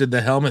posted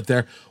the helmet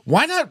there,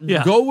 why not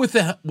go with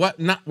why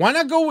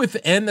not go with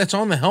the end that's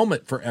on the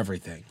helmet for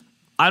everything?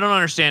 I don't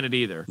understand it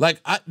either.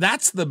 Like,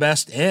 that's the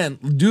best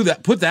end. Do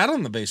that. Put that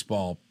on the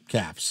baseball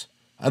caps.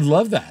 I'd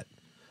love that.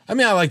 I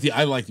mean, I like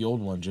the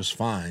old one just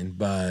fine,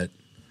 but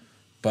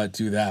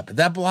do that. But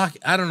that block,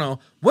 I don't know.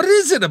 What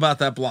is it about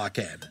that block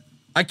end?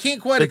 I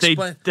can't quite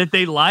explain. That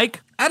they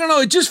like? I don't know.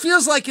 It just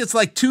feels like it's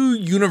like too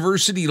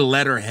university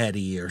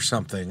letterheady or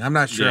something. I'm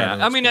not sure.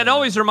 Yeah. I mean, it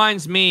always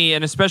reminds me,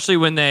 and especially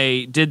when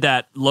they did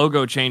that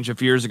logo change a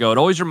few years ago, it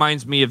always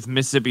reminds me of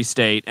Mississippi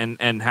State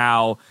and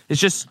how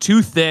it's just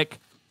too thick,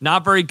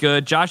 not very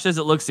good. Josh says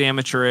it looks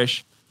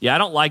amateurish. Yeah, I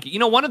don't like it.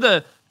 One of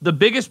the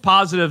biggest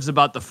positives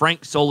about the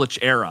Frank Solich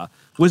era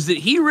was that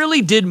he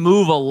really did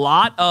move a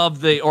lot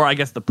of or I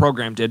guess the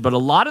program did, but a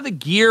lot of the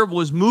gear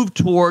was moved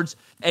towards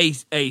a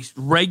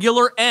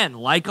regular N,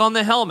 like on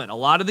the helmet. A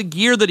lot of the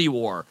gear that he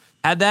wore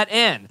had that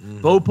N.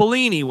 Bo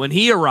Pelini, when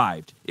he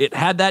arrived, it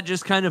had that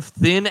just kind of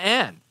thin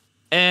N.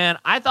 And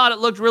I thought it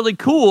looked really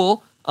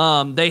cool.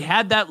 They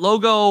had that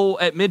logo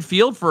at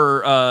midfield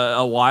for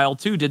a while,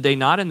 too, did they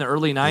not, in the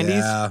early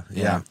 90s?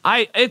 Yeah.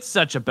 It's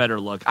such a better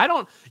look.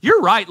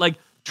 You're right, like,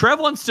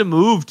 Trev wants to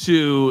move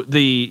to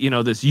the,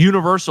 this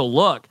universal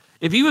look.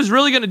 If he was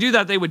really going to do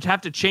that, they would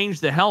have to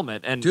change the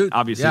helmet, and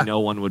obviously no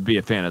one would be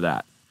a fan of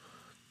that.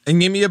 And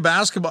give me a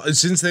basketball,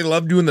 since they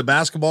love doing the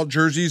basketball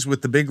jerseys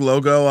with the big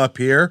logo up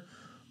here,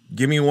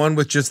 give me one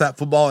with just that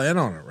football N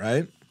on it,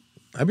 right?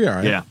 That'd be all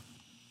right. Yeah.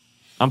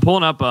 I'm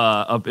pulling up,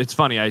 it's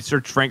funny, I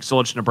searched Frank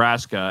Solich,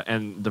 Nebraska,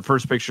 and the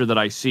first picture that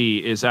I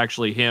see is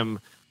actually him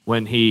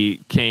when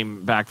he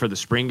came back for the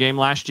spring game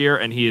last year,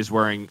 and he is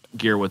wearing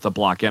gear with a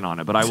Block N on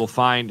it. But I will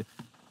find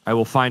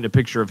a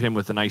picture of him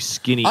with a nice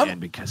skinny end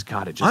because,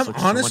 God, it just looks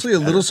so much honestly a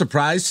little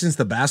surprised since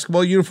the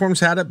basketball uniforms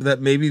had it that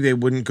maybe they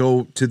wouldn't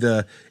go to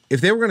the –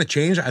 if they were going to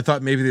change, I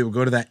thought maybe they would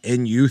go to that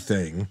NU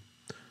thing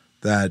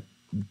that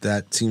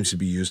seems to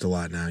be used a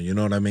lot now. You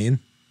know what I mean?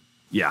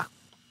 Yeah.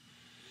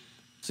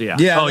 So, yeah.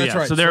 Yeah, that's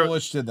right. So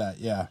Solich did that,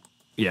 yeah.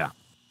 Yeah.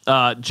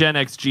 Gen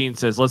X Gene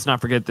says, let's not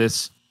forget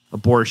this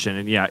abortion.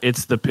 And yeah,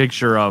 it's the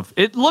picture of,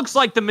 it looks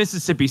like the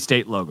Mississippi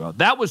State logo.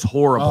 That was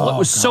horrible. It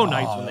was so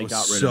nice when they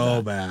got rid of that.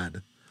 So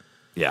bad.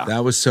 Yeah.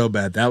 That was so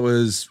bad. That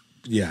was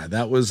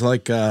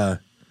like,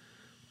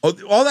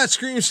 all that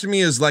screams to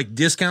me is like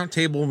discount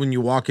table when you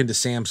walk into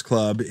Sam's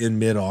Club in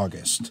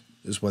mid-August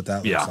is what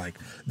that looks like.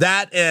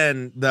 That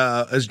and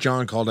the, as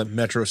John called it,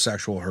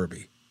 metrosexual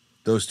Herbie.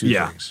 Those two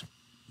things.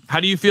 How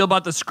do you feel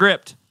about the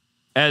script?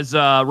 As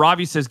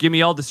Robbie says, give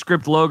me all the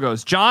script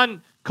logos.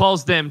 John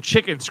calls them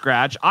chicken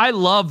scratch. I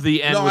love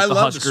the end with the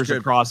Huskers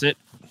across it.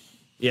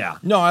 Yeah.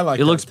 No, I like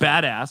it. It looks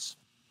badass.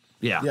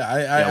 Yeah. Yeah,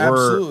 I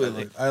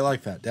absolutely. I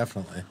like that,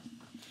 definitely.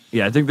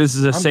 Yeah, I think this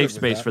is a safe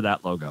space for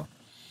that logo.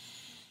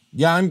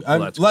 Yeah, I'm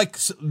like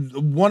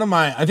one of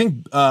my, I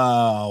think,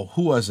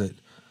 who was it?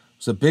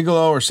 Was it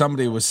Bigelow or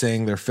somebody was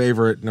saying their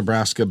favorite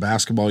Nebraska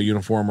basketball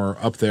uniform or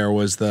up there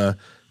was the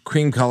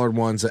cream-colored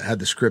ones that had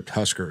the script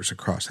Huskers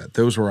across that.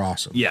 Those were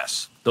awesome.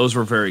 Yes, those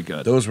were very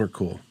good. Those were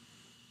cool.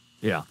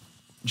 Yeah.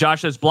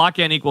 Josh says Block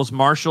N equals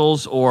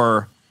Marshalls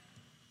or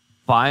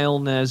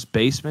Fileness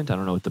basement. I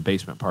don't know what the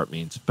basement part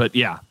means, but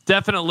yeah,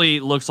 definitely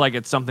looks like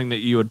it's something that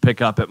you would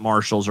pick up at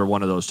Marshall's or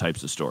one of those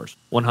types of stores.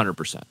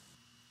 100%.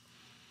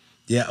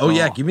 Yeah. Oh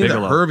yeah. Give me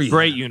Bigelow. the Herbie.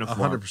 Great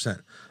uniform.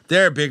 100%.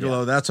 There, Bigelow.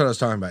 Yeah. That's what I was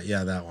talking about.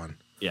 Yeah, that one.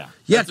 Yeah.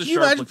 Yeah. Can you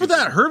imagine put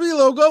that Herbie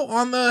logo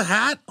on the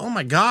hat? Oh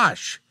my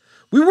gosh.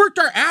 We worked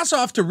our ass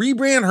off to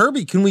rebrand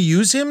Herbie. Can we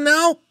use him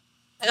now?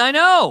 I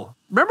know.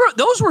 Remember,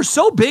 those were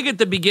so big at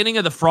the beginning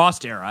of the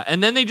Frost era,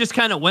 and then they just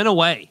kind of went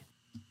away.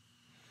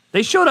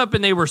 They showed up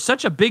and they were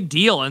such a big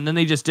deal, and then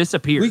they just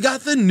disappeared. We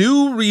got the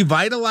new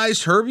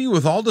revitalized Herbie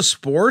with all the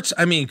sports.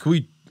 I mean, can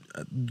we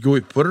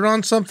put it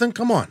on something?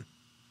 Come on.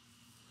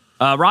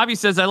 Robbie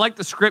says, I like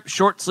the script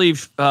short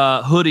sleeve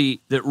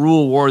hoodie that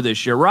Rule wore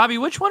this year. Robbie,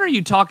 which one are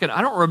you talking?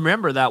 I don't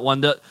remember that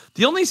one. The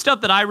only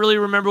stuff that I really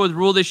remember with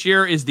Rule this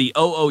year is the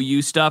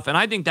OOU stuff, and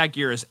I think that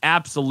gear is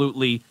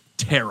absolutely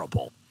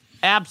terrible.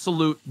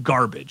 Absolute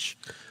garbage.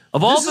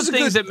 Of all the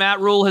things that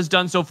Matt Rule has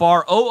done so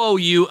far,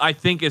 OOU, I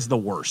think, is the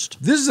worst.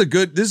 This is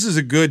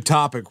a good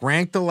topic.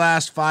 Rank the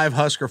last 5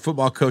 Husker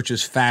football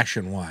coaches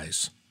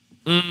fashion-wise.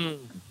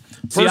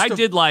 See, I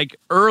did like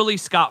early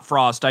Scott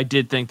Frost. I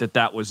did think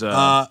that was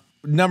a...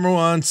 Number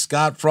 1,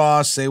 Scott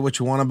Frost. Say what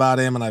you want about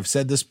him, and I've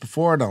said this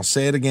before, and I'll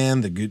say it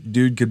again. The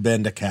dude could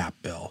bend a cap,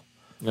 Bill.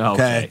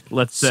 Okay.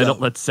 Let's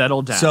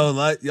settle down. So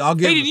I'll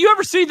give... Hey, did you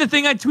ever see the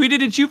thing I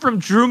tweeted at you from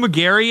Drew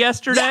McGarry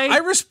yesterday? Yeah, I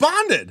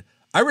responded.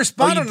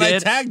 And I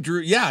tagged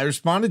Drew. Yeah, I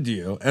responded to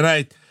you. And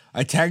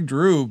I tagged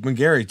Drew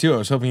McGarry, too. I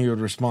was hoping he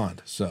would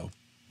respond. So.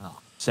 Oh,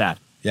 sad.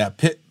 Yeah,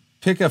 pick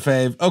a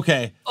fave.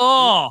 Okay.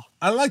 Oh.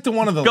 I like the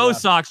one of the Go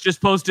Sox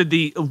just posted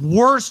the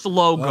worst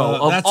logo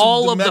of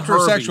all of the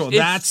Herbies.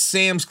 That's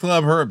Sam's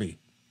Club Herbie.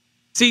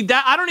 See,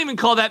 that I don't even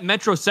call that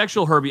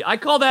metrosexual Herbie. I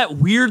call that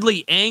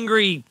weirdly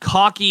angry,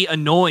 cocky,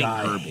 annoying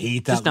Herbie. I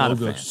hate that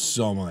logo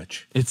so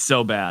much. It's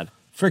so bad.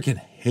 Freaking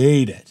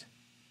hate it.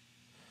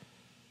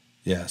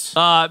 Yes.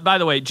 By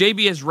the way,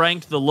 JB has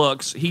ranked the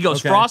looks. He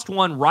goes Frost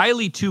 1,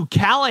 Riley 2,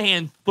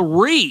 Callahan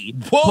 3,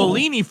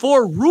 Pelini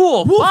 4,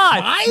 Rule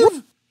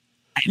 5.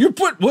 You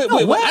put wait.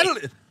 I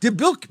don't. Did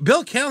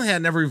Bill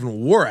Callahan never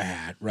even wore a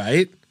hat,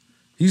 right?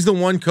 He's the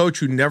one coach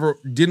who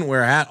didn't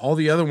wear a hat. All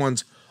the other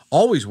ones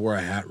always wore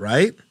a hat,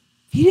 right?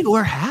 He didn't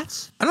wear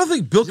hats? I don't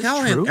think Bill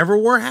Callahan ever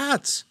wore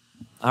hats.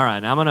 All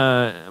right, I'm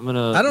gonna.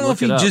 I don't know if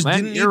he just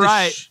didn't. You're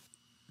right.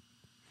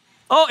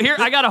 Oh, here,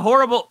 I got a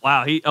horrible...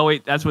 Wow,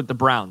 wait, that's with the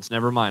Browns.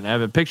 Never mind. I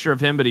have a picture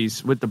of him, but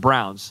he's with the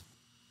Browns.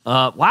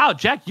 Wow,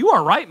 Jack, you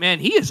are right, man.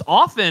 He is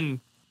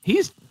often...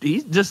 He's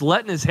just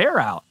letting his hair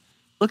out.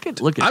 Look at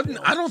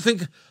I don't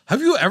think... Have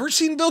you ever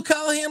seen Bill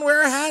Callahan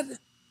wear a hat?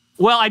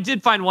 Well, I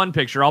did find one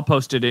picture. I'll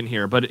post it in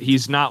here, but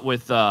he's not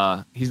with...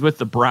 he's with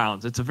the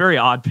Browns. It's a very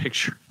odd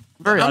picture.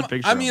 Odd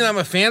picture. I mean, I'm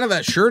a fan of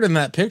that shirt in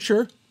that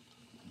picture.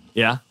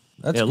 Yeah.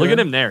 Look at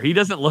him there. He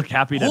doesn't look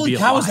happy to be alive. Holy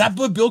cow, is that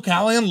what Bill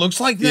Callahan looks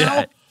like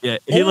now? Yeah,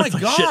 he looks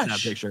like shit in that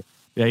picture.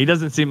 Yeah, he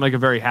doesn't seem like a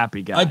very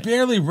happy guy. I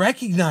barely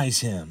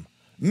recognize him.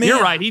 Man.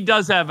 You're right. He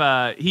does have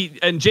and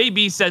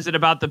JB says it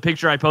about the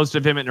picture I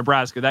posted of him at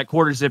Nebraska. That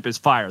quarter zip is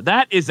fire.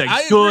 That is a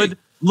good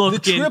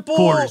looking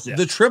quarter zip.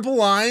 The triple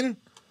line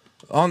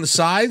on the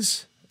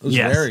sides was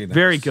very nice.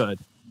 Very good.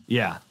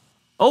 Yeah.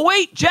 Oh,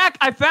 wait, Jack,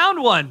 I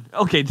found one.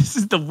 Okay, this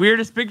is the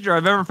weirdest picture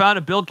I've ever found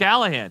of Bill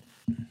Callahan.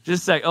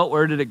 Just a sec. Oh,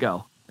 where did it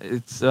go?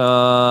 It's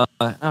oh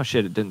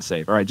shit, it didn't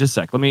save. All right, just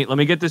a sec. Let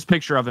me get this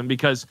picture of him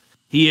because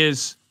he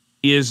is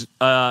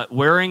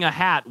wearing a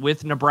hat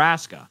with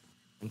Nebraska.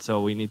 And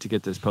so we need to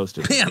get this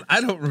posted. Man,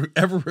 I don't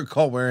ever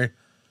recall him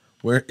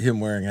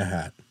wearing a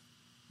hat.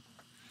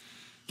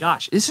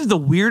 Gosh, this is the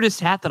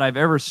weirdest hat that I've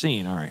ever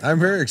seen. All right. I'm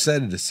very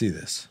excited to see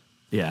this.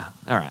 Yeah.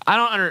 All right. I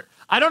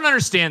don't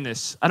understand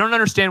this. I don't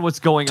understand what's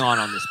going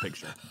on this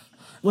picture.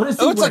 What is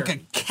he it's wearing? Like a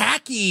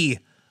khaki.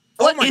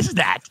 What is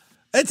that?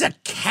 It's a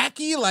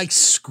khaki, like,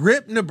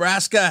 script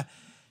Nebraska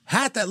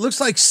hat that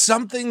looks like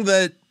something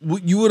that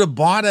you would have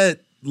bought at,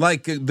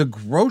 like, the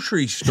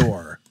grocery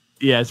store.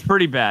 Yeah, it's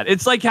pretty bad.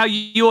 It's like how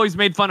you always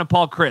made fun of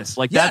Paul Chris.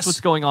 Like, that's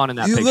what's going on in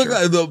that picture. Look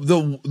at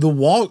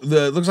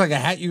the looks like a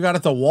hat you got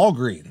at the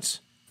Walgreens.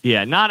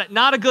 Yeah,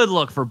 not a good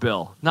look for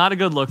Bill. Not a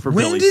good look for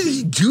Billy. When did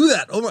he do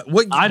that? Oh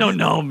my! I don't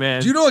know,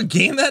 man. Do you know what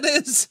game that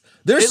is?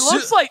 It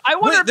looks like I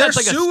wonder if that's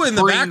like Sue a in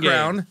the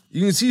background. Game.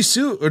 You can see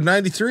Sue or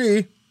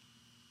 93.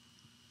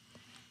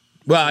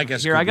 Well, I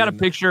guess here I got a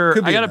picture.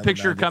 I got a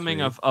picture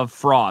coming of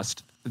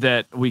Frost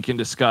that we can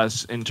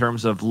discuss in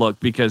terms of look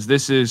because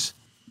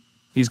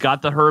he's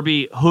got the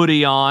Herbie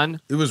hoodie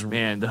on. The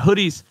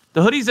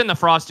hoodies in the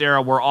Frost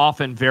era were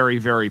often very,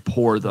 very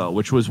poor though,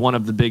 which was one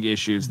of the big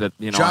issues that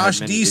Josh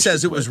D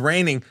says it was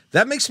raining.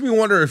 That makes me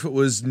wonder if it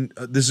was.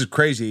 This is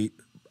crazy.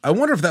 I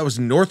wonder if that was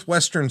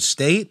Northwestern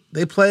State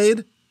they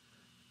played.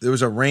 There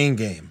was a rain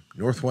game.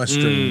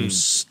 Northwestern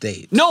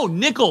State. No,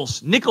 Nichols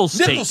State.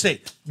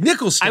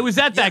 Nichols State. I was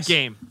at that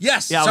game.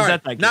 Yes. Yeah, sorry. I was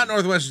at that game. Not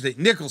Northwestern State.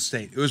 Nichols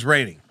State. It was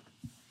raining.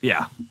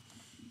 Yeah.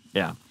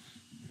 Yeah.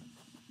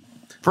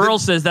 Pearl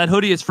says that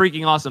hoodie is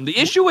freaking awesome. The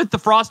issue with the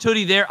Frost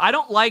hoodie there, I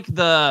don't like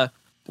the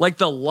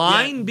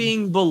line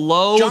being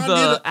below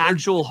the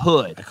actual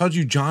hood. I called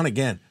you John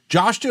again.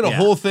 Josh did a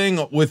whole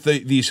thing with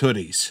these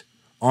hoodies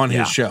on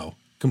his show,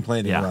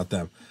 complaining about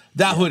them.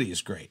 That hoodie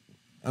is great.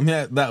 I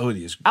mean, that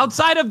hoodie is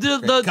outside of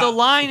the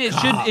line.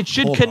 It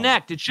should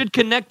connect. It should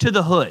connect to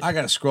the hood. I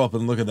gotta scroll up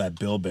and look at that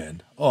bill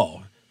band.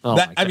 Oh my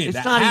God. I mean,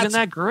 it's not even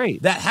that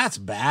great. That hat's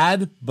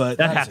bad, but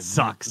that hat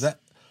sucks.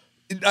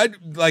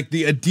 Like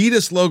the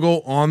Adidas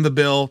logo on the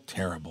bill,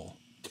 terrible.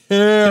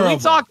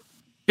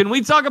 Can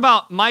we talk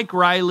about Mike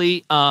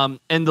Riley and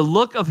the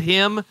look of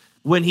him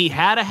when he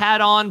had a hat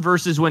on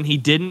versus when he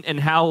didn't, and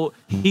how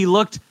he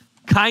looked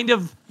kind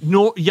of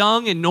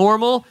young and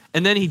normal,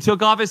 and then he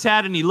took off his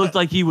hat and he looked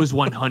like he was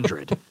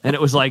 100. And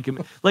it was like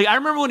I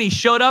remember when he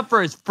showed up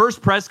for his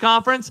first press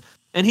conference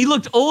and he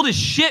looked old as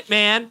shit,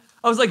 man.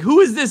 I was like,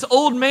 who is this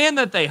old man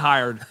that they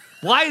hired?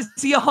 Why is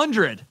he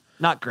 100?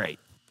 Not great.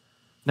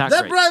 Not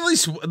great.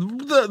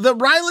 The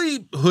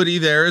Riley hoodie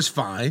there is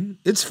fine.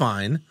 It's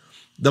fine.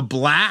 The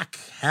black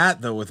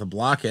hat though with a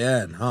block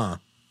N, huh?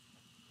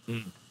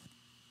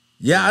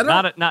 Yeah, I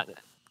don't.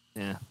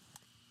 Yeah.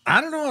 I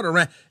don't know how to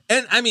rank.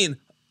 And I mean,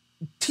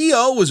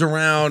 T.O. was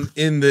around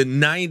in the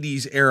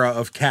 90s era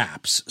of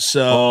caps.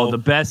 So the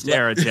best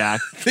era,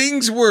 Jack.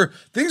 Things were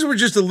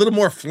just a little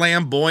more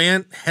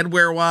flamboyant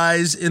headwear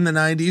wise in the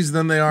 90s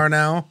than they are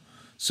now,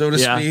 so to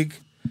speak.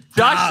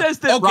 Josh says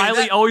that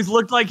Riley always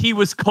looked like he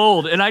was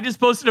cold, and I just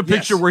posted a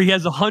picture where he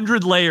has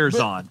 100 layers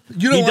on.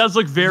 He does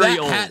look very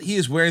old. That hat he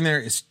is wearing there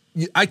is,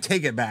 I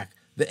take it back.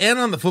 The N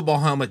on the football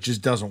helmet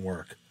just doesn't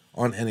work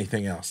on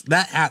anything else.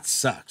 That hat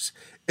sucks.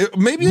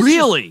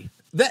 Really?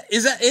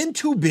 Is that N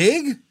too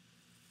big?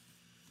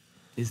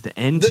 Is the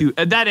N too?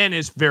 That N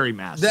is very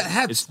massive.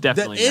 It's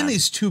definitely that N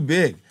is too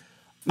big.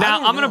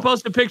 Now I'm going to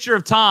post a picture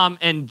of Tom,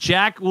 and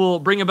Jack will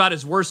bring about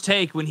his worst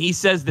take when he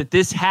says that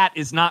this hat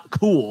is not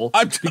cool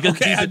because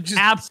he's an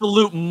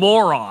absolute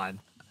moron.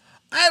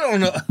 I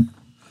don't know.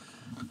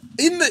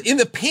 In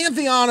the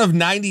pantheon of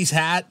 90s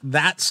hat,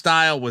 that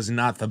style was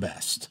not the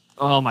best.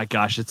 Oh my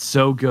gosh, it's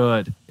so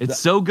good. It's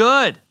so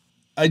good.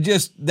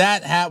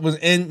 That hat was,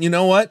 and you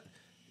know what?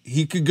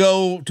 He could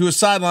go to a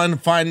sideline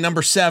and find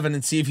number 7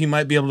 and see if he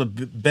might be able to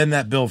bend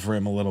that bill for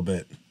him a little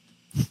bit.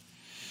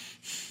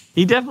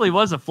 He definitely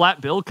was a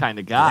flat bill kind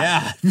of guy.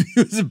 Yeah, he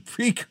was a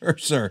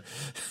precursor.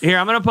 Here,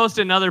 I'm going to post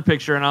another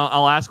picture, and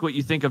I'll ask what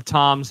you think of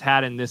Tom's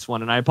hat in this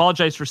one. And I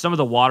apologize for some of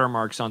the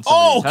watermarks on some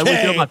of these. How do we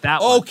feel about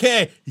that one?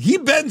 Okay, he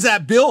bends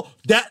that bill.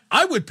 That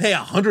I would pay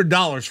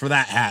 $100 for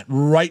that hat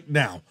right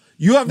now.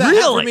 You have that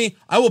hat for me?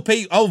 I will pay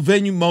you. I'll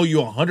Venmo you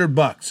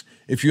 $100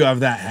 if you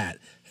have that hat.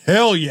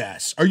 Hell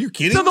yes. Are you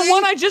kidding me? So the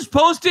one I just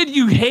posted,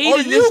 you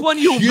hated this one,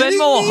 you'll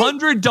Venmo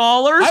 $100?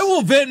 I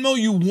will Venmo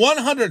you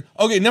 $100.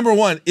 Okay, number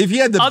one, if you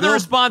had the other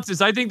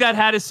responses, I think that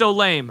hat is so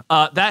lame.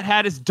 That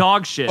hat is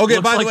dog shit. Okay,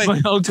 looks by the like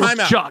way, my Uncle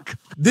Chuck.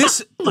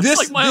 This looks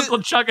like my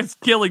Uncle Chuck is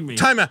killing me.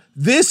 Time out.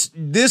 This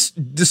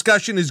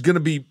discussion is going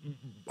to be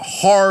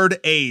hard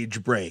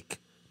age break.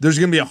 There's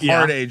going to be a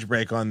hard age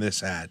break on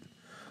this hat.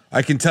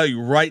 I can tell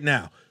you right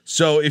now.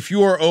 So if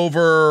you are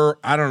over,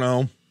 I don't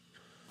know,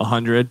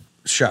 100.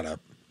 Shut up.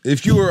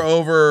 If you were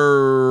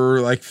over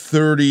like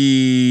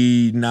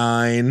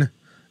 39,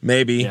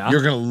 maybe,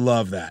 you're going to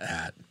love that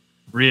hat.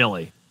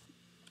 Really?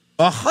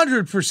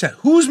 100%.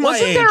 Who's my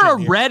age? Wasn't there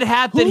a red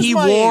hat that he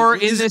wore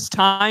in this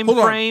time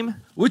frame?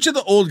 Which of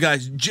the old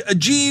guys?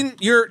 Gene,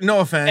 no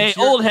offense. Hey,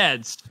 old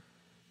heads.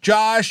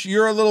 Josh,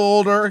 you're a little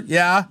older.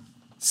 Yeah.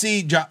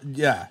 See,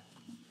 yeah.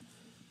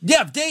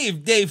 Yeah,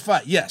 Dave,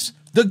 yes.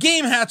 The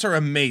game hats are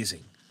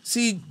amazing.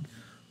 See,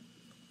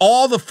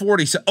 all the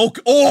 40s.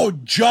 Oh,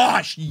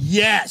 Josh,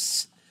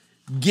 yes.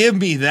 Give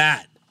me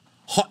that.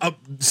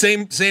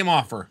 Same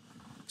offer.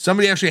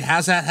 Somebody actually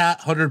has that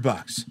hat,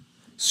 $100.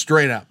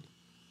 Straight up.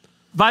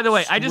 By the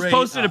way, I just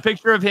posted a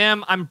picture of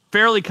him. I'm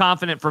fairly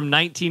confident from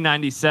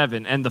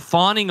 1997, and the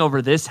fawning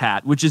over this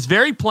hat, which is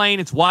very plain.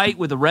 It's white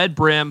with a red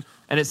brim,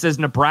 and it says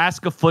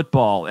Nebraska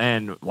football.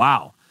 And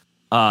wow,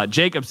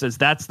 Jacob says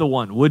that's the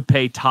one. Would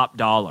pay top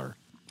dollar.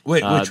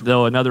 Wait,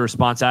 though another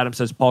response, Adam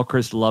says Paul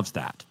Chris loves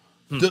that.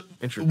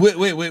 Interesting.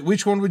 Wait.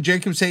 Which one would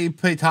Jacob say you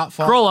pay top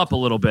fall? Scroll up a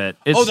little bit.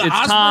 The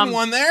Osborne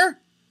one there?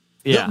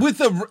 Yeah. With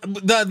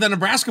the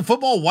Nebraska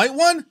football white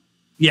one?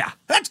 Yeah.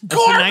 That's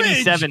garbage. The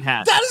 97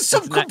 hat. That is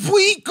some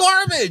complete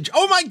garbage.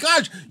 Oh my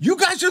gosh. You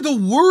guys are the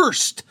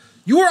worst.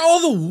 You are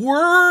all the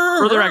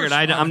worst. For the record,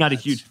 I'm not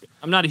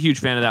a huge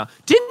fan of that.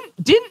 Didn't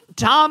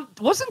Tom,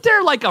 wasn't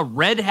there like a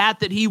red hat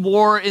that he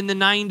wore in the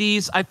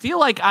 90s? I feel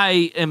like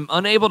I am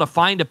unable to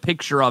find a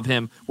picture of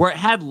him where it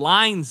had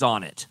lines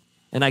on it.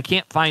 And I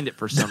can't find it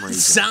for some reason.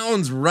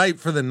 Sounds right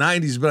for the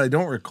 90s, but I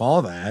don't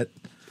recall that.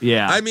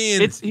 Yeah. I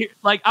mean, it's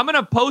like I'm going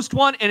to post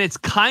one, and it's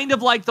kind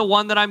of like the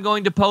one that I'm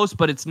going to post,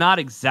 but it's not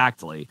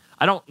exactly.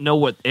 I don't know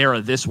what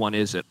era this one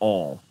is at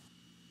all.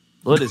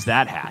 What is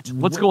that hat?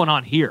 What's going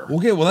on here?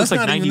 Okay, well, that's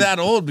not even that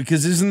old,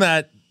 because isn't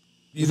that...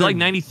 Is it like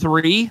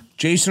 93?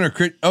 Jason or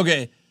Chris...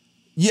 Okay.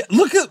 Yeah,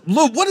 look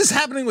what is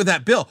happening with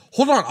that bill.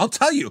 Hold on, I'll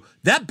tell you.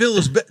 That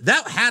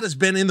hat has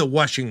been in the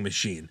washing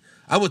machine.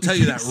 I will tell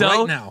you that So,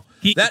 right now.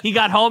 He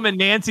got home and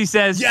Nancy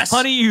says, Yes.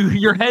 honey,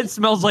 your head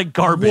smells like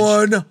garbage.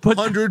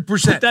 100%.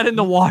 Put that in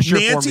the washer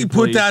Nancy, for me,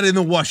 put please. that in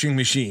the washing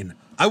machine.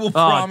 I will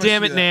promise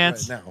damn you it, that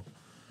Nance. right now.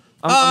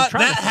 I'm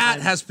trying That to hat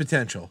find, has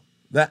potential.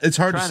 It's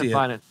hard to trying see to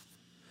find it.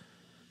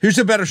 Here's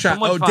a better shot.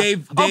 Someone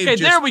Dave okay,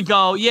 just, there we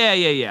go.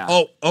 Yeah.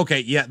 Oh,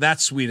 okay. Yeah,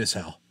 that's sweet as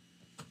hell.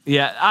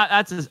 Yeah,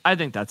 I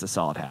think that's a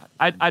solid hat.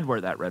 I'd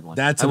wear that red one.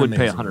 That's I an would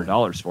pay amazing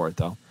 $100 for it,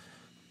 though.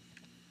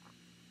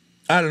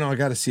 I don't know. I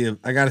got to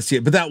see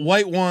it. But that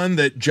white one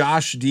that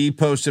Josh D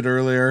posted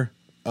earlier,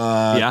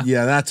 yeah,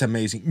 that's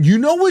amazing. You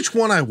know which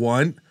one I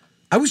want?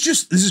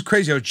 This is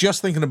crazy. I was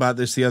just thinking about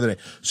this the other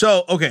day.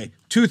 So, okay,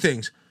 two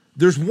things.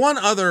 There's one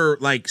other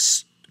like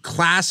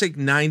classic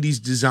 90s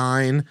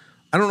design.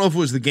 I don't know if it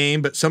was the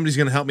game, but somebody's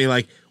going to help me,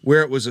 like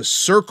where it was a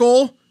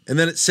and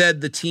then it said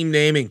the team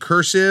name in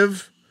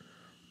cursive.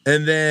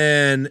 And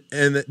then,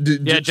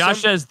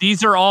 Josh says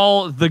these are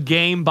all The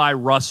Game by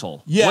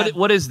Russell. Yeah.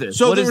 What is this?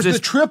 So what there is was this?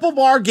 the triple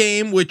bar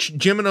game, which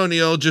Jim and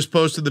O'Neill just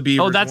posted the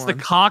Beavers. Oh, that's the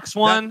Cox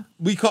one?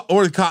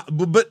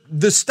 But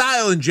the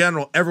style in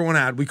general, everyone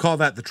had, we call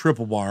that the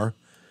triple bar.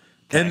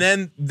 Okay.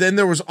 And then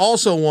there was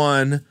also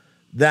one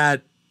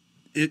that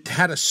it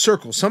had a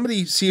circle.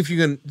 Somebody see if you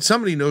can,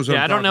 somebody knows what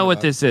I'm I don't know about.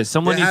 what this is.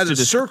 Someone needs to a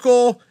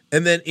circle,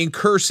 and then in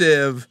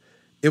cursive,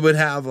 it would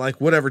have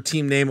like whatever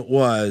team name it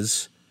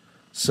was.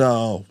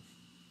 So,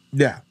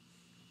 yeah.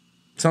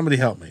 Somebody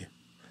help me.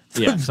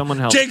 Yeah, someone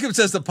help. Jacob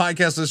says the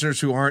podcast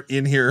listeners who aren't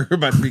in here are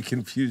about to be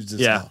confused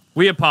as hell.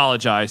 We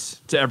apologize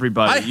to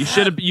everybody.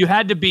 You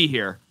had to be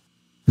here.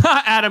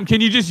 Adam, can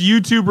you just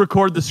YouTube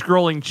record the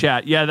scrolling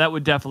chat? Yeah, that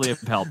would definitely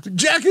have helped.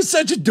 Jack is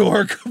such a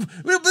dork.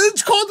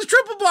 It's called the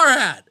triple bar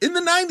hat. In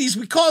the 90s,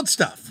 we called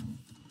stuff.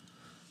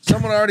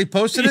 Someone already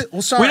posted it?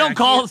 Well, sorry. We don't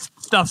call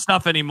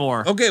stuff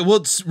anymore. Okay, well,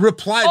 it's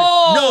replied.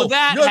 Oh,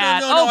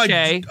 hat. No,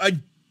 okay.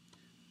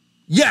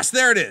 Yes,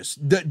 there it is.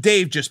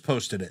 Dave just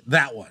posted it.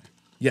 That one.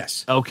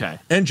 Yes. Okay.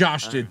 And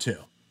Josh did too.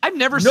 I've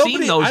never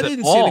seen those I didn't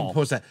at see all. anyone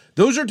post that.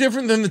 Those are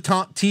different than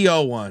the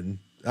TO one.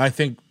 I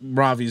think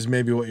Ravi is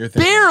maybe what you're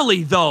thinking.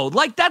 Barely though.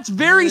 Like that's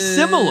very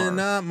similar.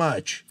 Not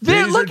much.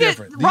 Look at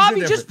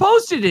Ravi just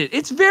posted it.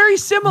 It's very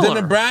similar.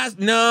 The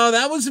Nebraska. No,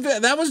 that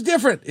was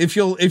different. If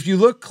you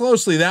look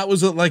closely, that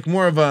was like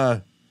more of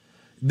a.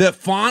 The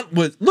font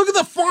was. Look at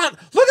the font.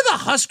 Look at the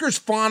Huskers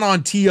font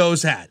on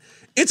TO's hat.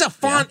 It's a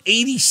font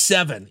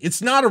 87.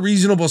 It's not a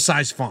reasonable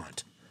size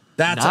font.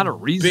 That's not a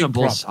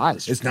reasonable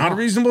size. It's not a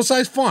reasonable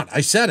size font. I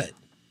said it.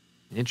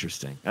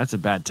 Interesting. That's a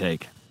bad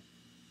take.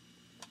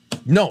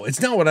 No, it's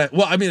not what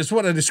it's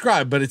what I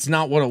described, but it's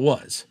not what it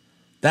was.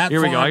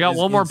 Here we go. I got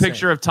one more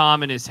picture of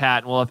Tom in his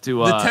hat, and we'll have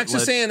to. The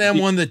Texas A&M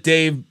one that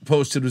Dave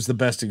posted was the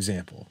best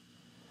example.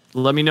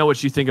 Let me know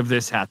what you think of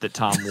this hat that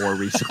Tom wore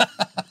recently.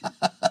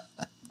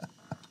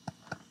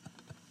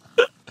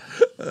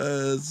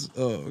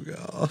 Oh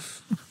god.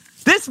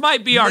 This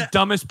might be our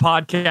dumbest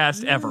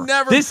podcast ever.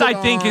 This, I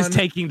think, is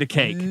taking the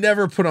cake.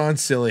 Never put on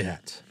silly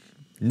hats.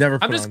 Never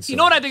put on silly hats. You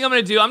know what I think I'm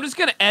going to do? I'm just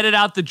going to edit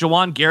out the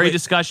Jawan Gary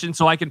discussion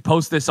so I can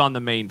post this on the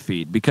main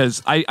feed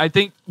because I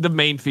think the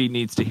main feed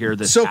needs to hear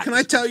this. So can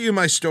I tell you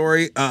my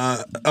story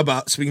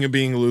about, speaking of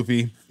being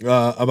loopy,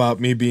 about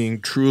me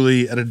being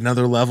truly at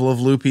another level of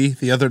loopy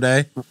the other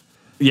day?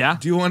 Yeah.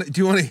 Do you want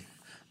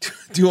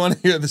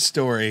to hear the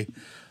story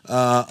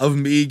of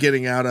me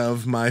getting out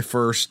of my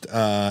first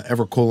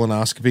ever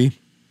colonoscopy?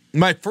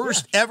 My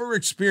first ever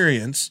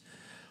experience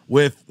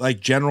with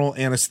like general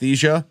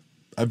anesthesia.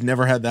 I've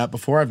never had that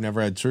before. I've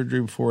never had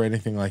surgery before,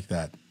 anything like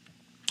that.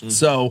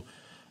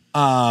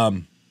 Mm-hmm.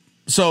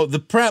 So the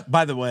prep,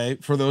 by the way,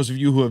 for those of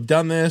you who have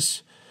done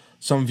this,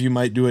 some of you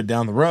might do it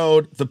down the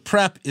road. The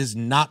prep is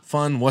not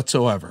fun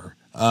whatsoever.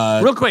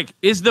 Real quick,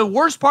 is the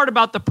worst part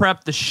about the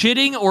prep the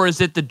shitting or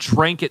is it the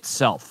drink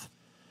itself?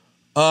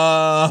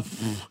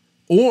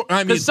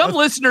 Because some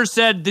listeners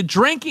said the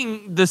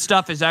drinking the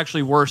stuff is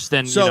actually worse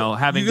than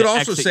having. You could to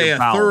also exit say your a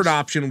bowels. third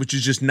option, which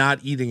is just not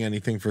eating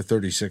anything for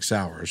 36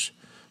 hours,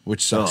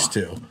 which sucks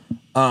too.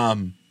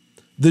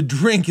 The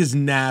drink is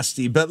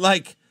nasty, but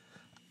like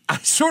I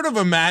sort of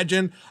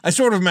imagine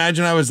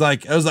I was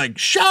like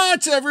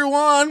shots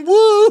everyone,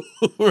 woo,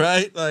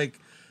 right? Like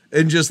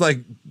and just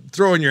like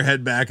throwing your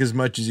head back as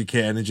much as you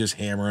can and just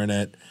hammering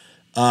it.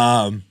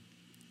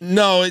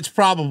 No, it's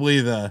probably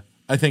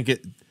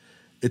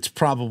it's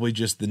probably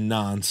just the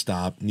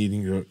nonstop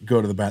needing to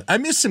go to the bathroom. I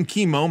missed some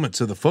key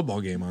moments of the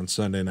football game on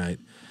Sunday night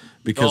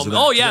because of that.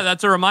 Oh, yeah,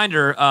 that's a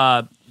reminder.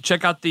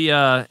 Check out the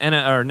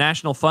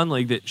National Fun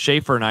League that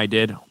Schaefer and I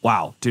did.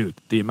 Wow, dude,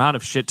 the amount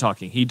of shit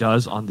talking he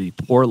does on the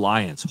poor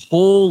Lions.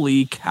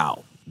 Holy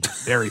cow.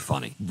 Very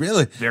funny.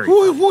 Really?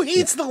 Who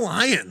hates the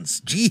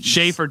Lions? Jeez.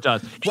 Schaefer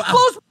does. It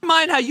blows my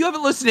mind how you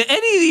haven't listened to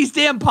any of these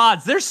damn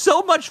pods. They're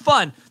so much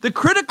fun. The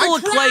critical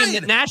acclaim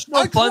that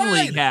National Fun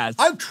League has.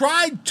 I've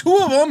tried 2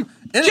 of them.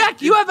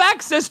 Jack, you have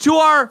access to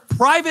our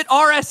private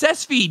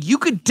RSS feed. You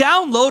could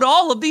download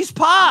all of these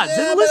pods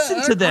and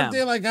listen to them. Aren't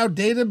they like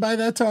outdated by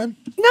that time?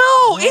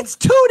 No, it's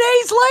 2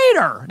 days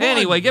later.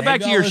 Anyway, get back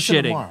to your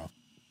shitting.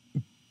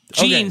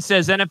 Gene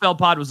says NFL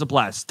pod was a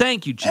blast.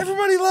 Thank you, Gene.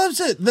 Everybody loves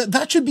it.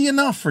 That should be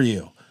enough for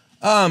you.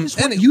 I just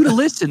want you to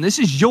listen. This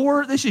is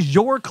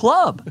your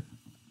club.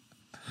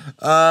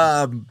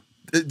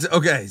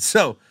 Okay,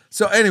 so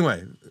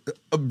anyway,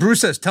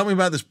 Bruce says, tell me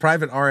about this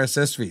private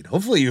RSS feed.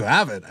 Hopefully you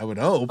have it, I would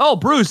hope. Oh,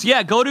 Bruce,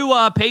 yeah, go to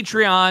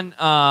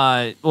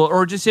Patreon,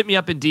 or just hit me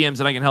up in DMs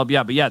and I can help you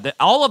out. But yeah,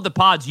 all of the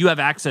pods you have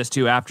access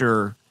to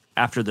after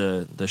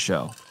the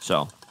show.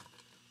 So,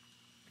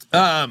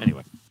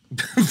 anyway.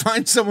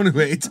 Find someone who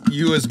hates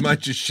you as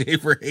much as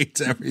Shaver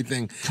hates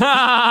everything.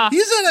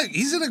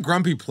 He's in a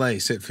grumpy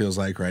place, it feels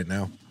like right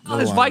now. Oh,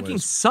 his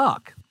Vikings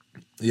suck.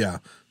 Yeah.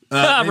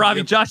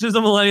 Robbie, Josh is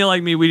a millennial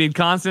like me. We need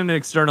constant and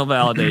external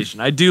validation.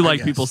 I do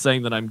like people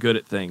saying that I'm good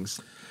at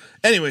things.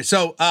 Anyway,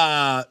 so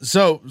I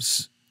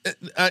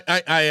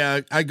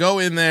go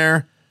in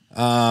there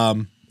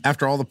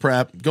after all the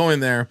prep. Go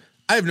in there.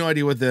 I have no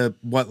idea what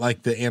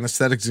the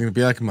anesthetic is going to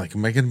be like. I'm like,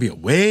 am I going to be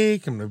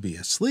awake? I'm going to be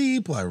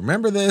asleep. Will I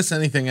remember this?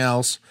 Anything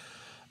else?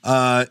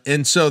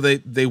 And so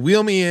they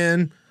wheel me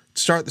in,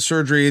 start the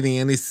surgery. The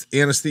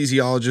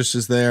anesthesiologist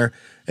is there,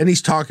 and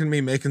he's talking to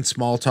me, making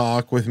small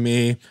talk with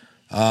me.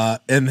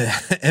 And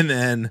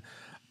then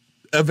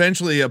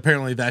eventually,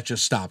 apparently that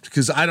just stopped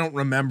because I don't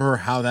remember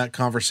how that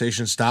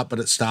conversation stopped, but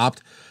it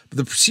stopped. But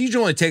the procedure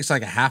only takes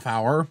like a half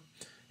hour,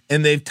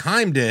 and they've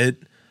timed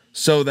it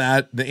so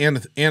that the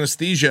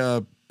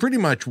anesthesia pretty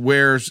much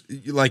wears,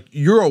 like,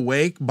 you're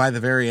awake by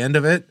the very end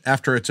of it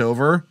after it's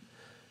over.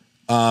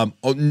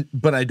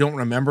 But I don't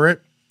remember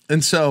it.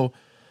 And so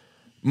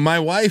my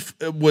wife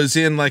was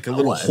in like a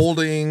little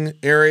holding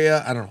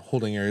area. I don't know,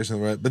 holding areas,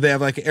 but they have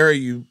like an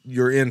area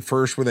you're in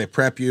first where they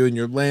prep you and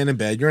you're laying in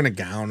bed. You're in a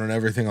gown and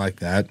everything like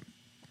that.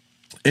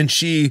 And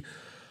she,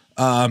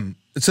 so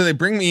they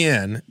bring me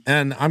in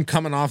and I'm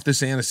coming off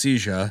this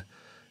anesthesia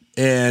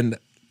and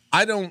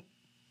I don't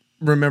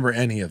remember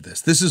any of this.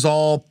 This is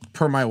all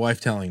per my wife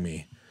telling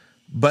me.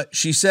 But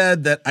she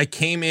said that I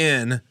came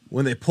in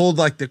when they pulled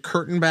like the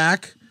curtain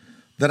back,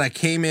 that I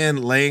came in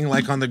laying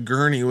like on the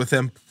gurney with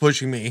them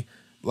pushing me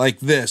like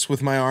this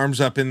with my arms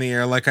up in the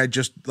air, like I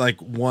just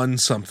like won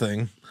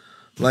something,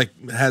 like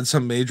had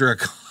some major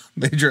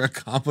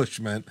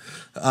accomplishment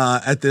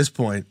at this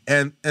point.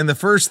 And the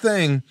first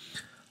thing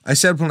I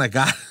said when I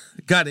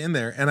got in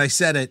there, and I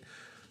said it,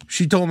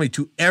 she told me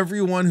to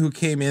everyone who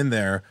came in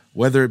there,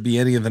 whether it be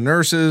any of the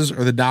nurses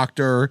or the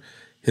doctor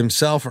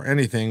himself or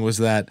anything, was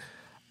that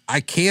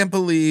I can't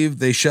believe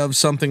they shoved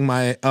something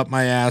up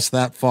my ass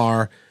that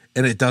far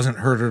and it doesn't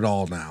hurt at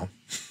all now.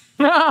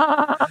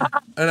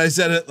 And I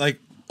said it like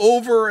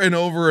over and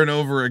over and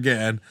over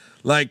again.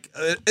 Like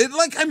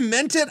I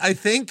meant it, I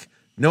think,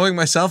 knowing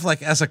myself,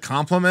 like as a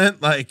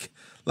compliment, like,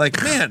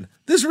 man,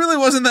 this really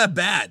wasn't that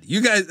bad.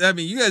 You guys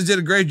did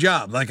a great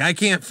job. Like, I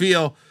can't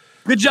feel.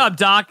 Good job,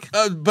 Doc.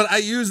 But I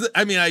use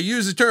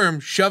the term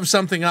shove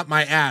something up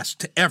my ass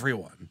to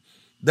everyone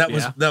that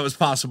was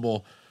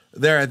possible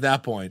there at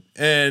that point.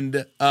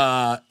 And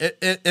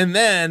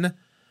then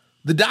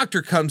the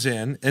doctor comes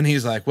in and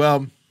he's like,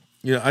 well,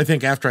 I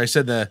think after I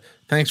said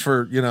thanks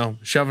for,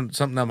 shoving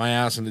something up my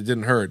ass and it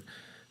didn't hurt.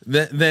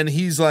 Then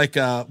he's like,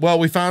 well,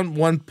 we found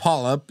one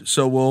polyp,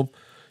 so we're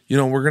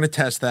going to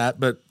test that,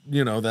 but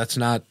that's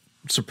not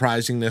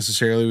surprising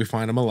necessarily. We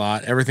find them a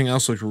lot. Everything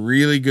else looks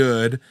really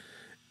good.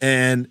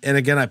 And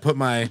again, I put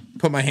my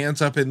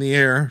hands up in the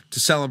air to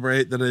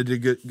celebrate that I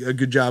did a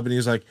good job. And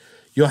he's like,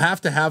 you'll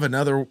have to have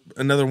another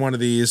one of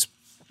these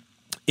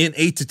in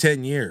 8 to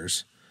 10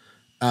 years.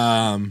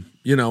 And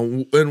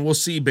we'll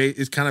see.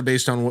 It's kind of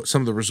based on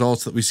some of the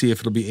results that we see, if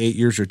it'll be 8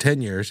 years or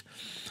 10 years.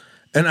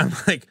 And I'm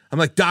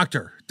like,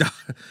 doctor,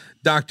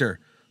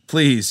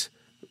 please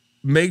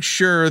make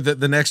sure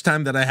that the next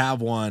time that I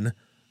have one,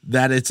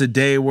 that it's a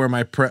day where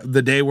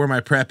the day where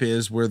my prep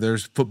is, where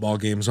there's football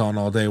games on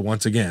all day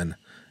once again.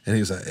 And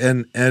he's like,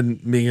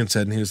 and Megan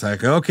said, and he was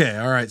like, okay,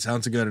 all right,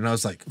 sounds good. And I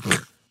was like,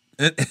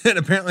 and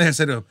apparently I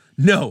said to him,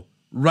 no,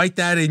 write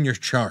that in your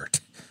chart.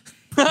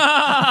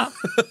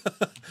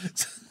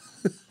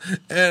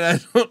 And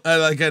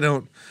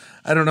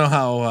I don't know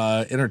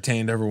how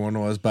entertained everyone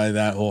was by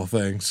that whole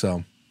thing.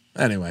 So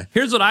anyway,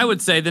 here's what I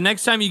would say: the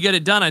next time you get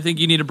it done, I think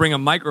you need to bring a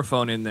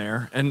microphone in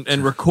there and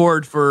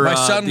record for. My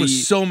son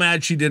was so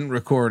mad she didn't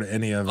record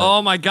any of it.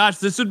 Oh my gosh,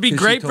 this would be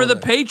great for the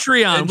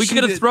Patreon. We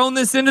could have thrown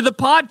this into the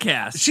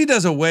podcast. She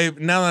does a way.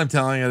 Now that I'm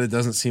telling it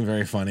doesn't seem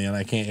very funny, and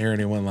I can't hear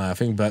anyone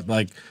laughing. But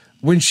like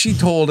when she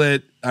told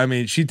it, I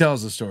mean, she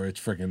tells the story. It's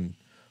freaking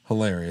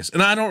hilarious,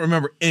 and I don't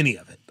remember any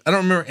of it.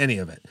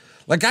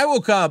 Like, I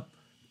woke up,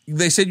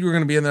 they said you were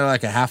going to be in there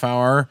like a half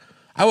hour.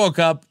 I woke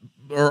up,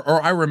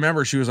 or I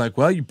remember she was like,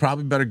 well, you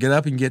probably better get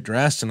up and get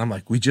dressed. And I'm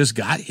like, we just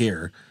got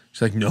here.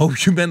 She's like, no,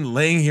 you've been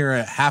laying here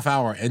a half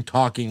hour and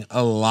talking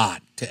a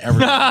lot to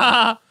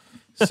everyone.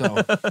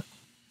 So,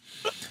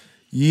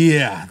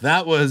 yeah,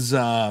 that was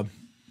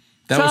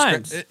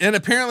great. And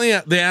apparently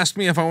they asked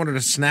me if I wanted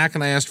a snack,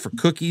 and I asked for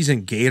cookies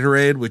and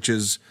Gatorade, which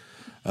is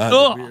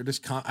the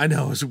weirdest. I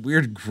know, it's a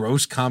weird,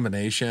 gross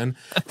combination.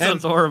 That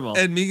sounds horrible.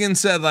 And Megan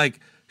said, like,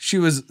 she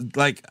was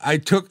like, I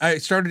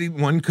started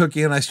eating one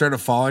cookie and I started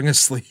falling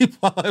asleep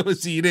while I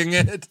was eating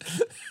it.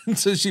 And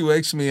so she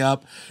wakes me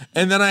up.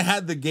 And then I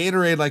had the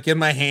Gatorade like in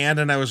my hand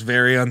and I was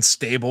very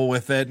unstable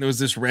with it. And it was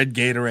this red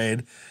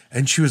Gatorade.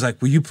 And she was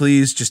like, will you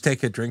please just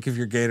take a drink of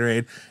your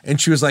Gatorade? And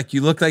she was like,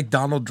 you look like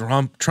Donald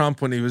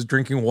Trump when he was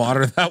drinking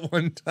water that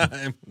one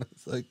time. And I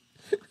was like,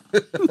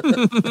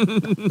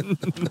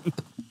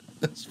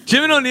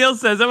 Jim and O'Neill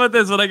says, how about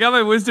this? When I got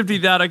my wisdom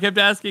teeth out, I kept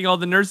asking all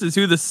the nurses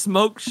who the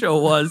smoke show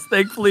was.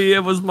 Thankfully,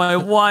 it was my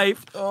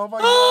wife. Oh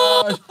my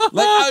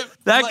gosh.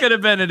 That could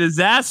have been a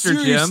disaster,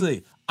 seriously,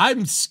 Jim.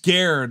 I'm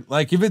scared.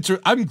 Like, if it's,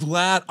 I'm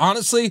glad,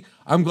 honestly,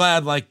 I'm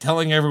glad, like,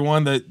 telling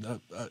everyone that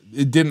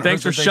it didn't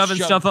Thanks for shoving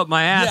stuff up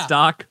my ass,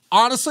 Doc.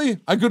 Honestly,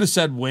 I could have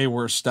said way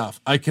worse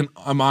stuff.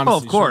 I'm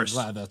honestly of course.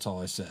 So glad that's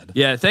all I said.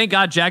 Yeah, thank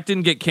God Jack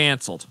didn't get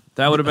canceled.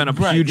 That would have been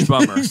a huge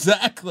bummer.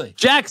 Exactly.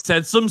 Jack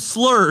said some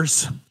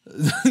slurs.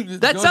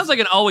 That sounds like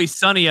an Always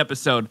Sunny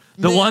episode.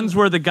 The ones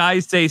where the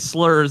guys say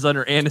slurs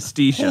under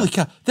anesthesia. Holy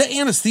cow. That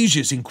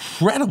anesthesia is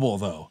incredible,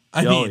 though.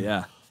 I mean,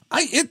 yeah.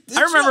 I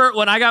remember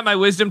when I got my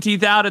wisdom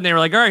teeth out and they were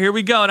like, all right, here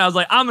we go. And I was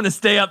like, I'm going to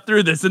stay up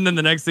through this. And then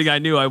the next thing I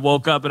knew, I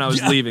woke up and I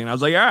was leaving. I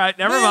was like, all right,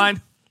 never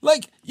mind.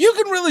 Like, you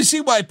can really see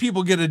why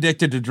people get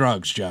addicted to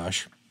drugs,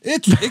 Josh.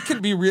 It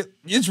can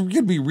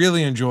be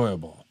really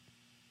enjoyable.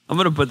 I'm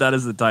going to put that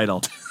as the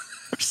title.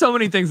 There's so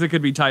many things that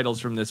could be titles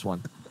from this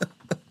one.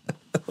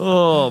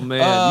 Oh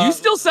man, you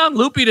still sound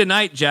loopy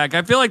tonight, Jack.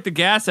 I feel like the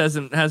gas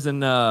hasn't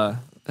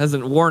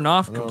worn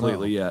off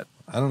completely yet.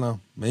 I don't know.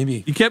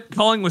 Maybe you kept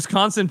calling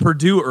Wisconsin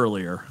Purdue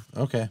earlier.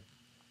 Okay.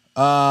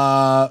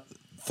 Thought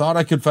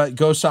I could fight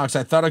Ghost Sox.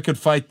 I thought I could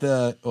fight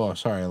the. Oh,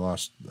 sorry, I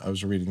lost. I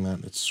was reading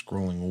that. It's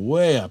scrolling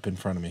way up in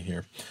front of me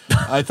here.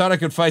 I thought I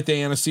could fight the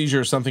anesthesia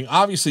or something.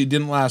 Obviously, it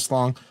didn't last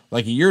long.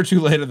 Like a year or two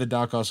later, the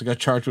doc also got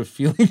charged with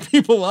feeling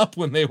people up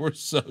when they were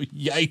so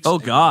yikes. Oh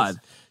God.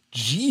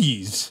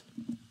 Jeez.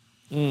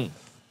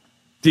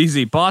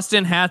 DZ,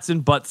 Boston hats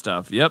and butt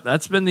stuff. Yep,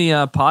 that's been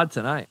the pod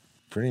tonight.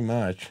 Pretty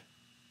much.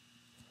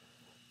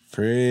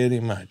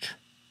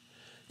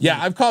 Yeah,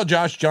 I've called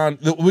Josh John,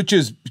 which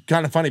is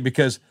kind of funny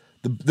because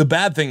the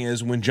bad thing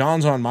is when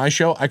John's on my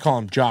show, I call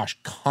him Josh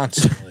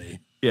constantly.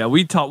 Yeah,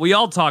 we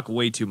all talk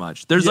way too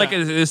much. There's like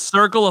a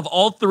circle of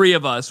all three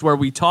of us where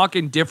we talk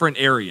in different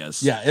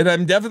areas. Yeah, and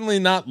I'm definitely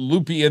not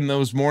loopy in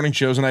those morning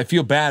shows, and I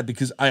feel bad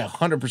because I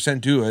 100%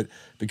 do it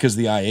because of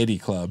the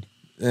I-80 Club.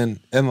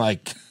 And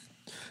like,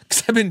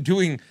 because I've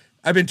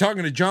been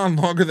talking to John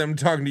longer than I'm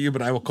talking to you,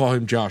 but I will call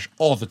him Josh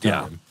all the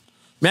time. Yeah.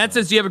 Matt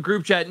says, do you have a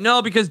group chat?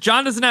 No, because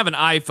John doesn't have an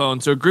iPhone,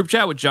 so a group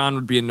chat with John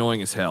would be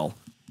annoying as hell.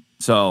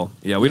 So,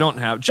 yeah, we don't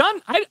have... John,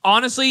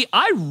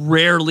 I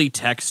rarely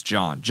text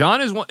John.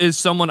 John is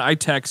someone I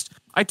text.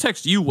 I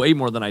text you way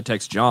more than I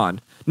text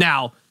John.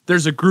 Now,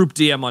 there's a group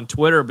DM on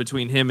Twitter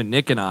between him and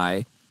Nick and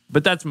I,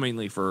 but that's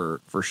mainly for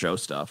show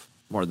stuff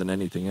more than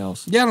anything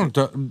else. Yeah, I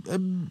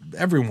don't...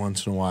 every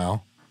once in a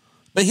while.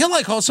 But he'll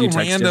like also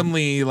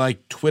randomly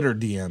like Twitter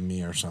DM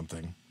me or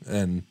something.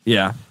 And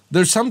yeah,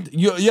 there's some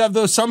you have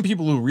those some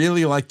people who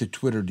really like the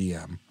Twitter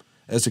DM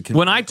as a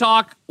when I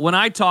talk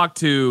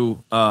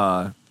to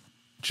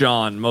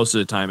John, most of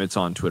the time it's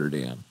on Twitter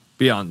DM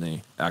beyond the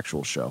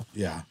actual show.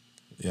 Yeah.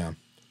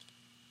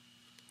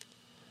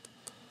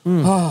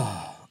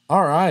 All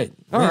right.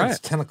 It's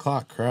 10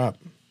 o'clock. Crap.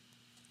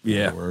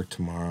 Yeah. Work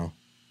tomorrow.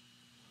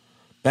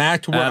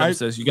 Back to work. Adam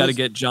says you got to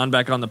get John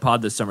back on the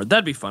pod this summer.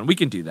 That'd be fun. We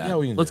can do that. Yeah,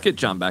 Let's get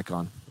John back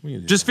on.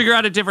 Just figure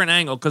out a different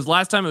angle because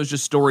last time it was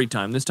just story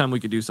time. This time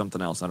we could do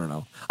something else. I don't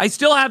know. I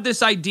still have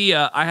this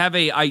idea. I have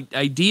a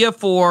idea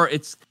for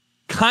it's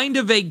kind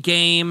of a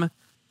game,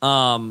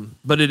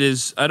 but it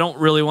is. I don't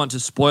really want to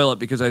spoil it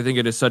because I think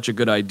it is such a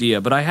good idea.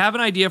 But I have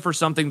an idea for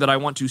something that I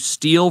want to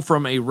steal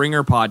from a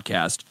Ringer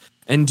podcast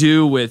and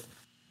do with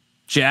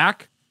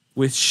Jack,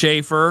 with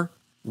Schaefer,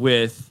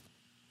 with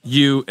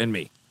you and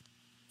me.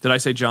 Did I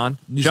say John?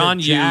 John,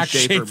 you,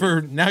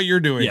 Schaefer. Now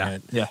you're doing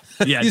it. Yeah.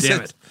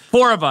 Damn it.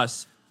 Four of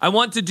us. I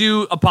want to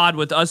do a pod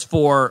with us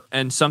four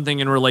and something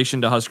in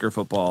relation to Husker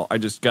football. We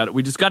just got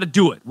to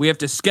do it. We have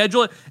to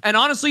schedule it. And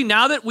honestly,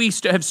 now that we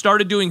have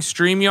started doing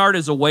StreamYard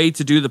as a way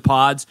to do the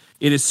pods,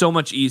 it is so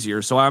much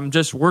easier. So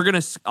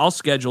I'll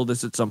schedule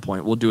this at some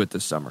point. We'll do it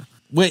this summer.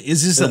 Wait,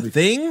 is this a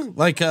thing?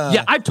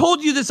 Yeah, I've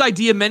told you this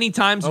idea many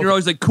times, and you're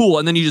always like, cool,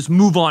 and then you just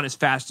move on as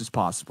fast as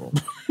possible.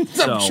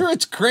 I'm sure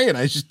it's great.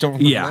 I just don't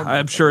remember. Yeah,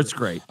 I'm sure it's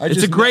great.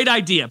 It's a great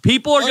idea.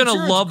 People are going to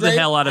love the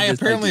hell out of this idea. I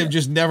apparently have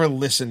just never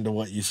listened to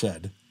what you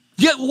said.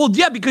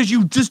 Yeah, because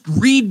you just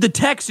read the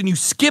text and you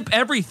skip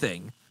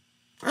everything.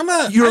 I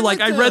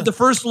read the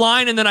first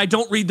line, and then I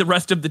don't read the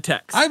rest of the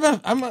text.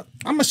 I'm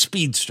a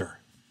speedster.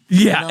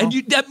 Yeah, and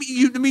that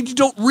means you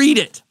don't read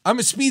it. I'm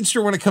a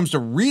speedster when it comes to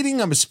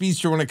reading. I'm a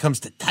speedster when it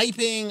comes to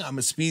typing. I'm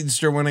a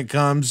speedster when it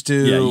comes to...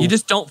 Yeah, you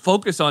just don't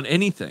focus on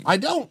anything. I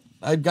don't.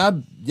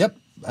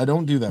 I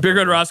don't do that. Beer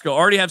Good Roscoe,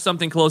 already have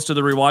something close to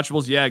the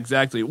rewatchables? Yeah,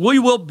 exactly. We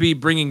will be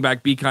bringing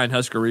back Be Kind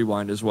Husker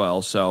Rewind as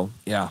well. So,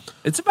 yeah.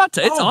 It's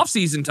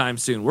off-season time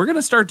soon. We're going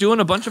to start doing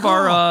a bunch of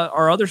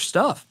our other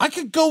stuff. I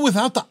could go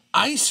without the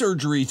eye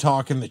surgery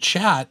talk in the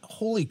chat.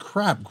 Holy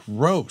crap,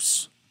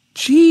 gross.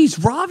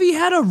 Jeez, Ravi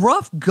had a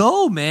rough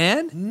go,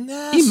 man.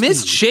 Nasty. He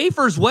missed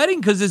Schaefer's wedding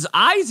because his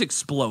eyes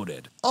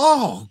exploded.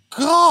 Oh,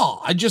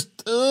 God.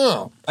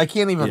 I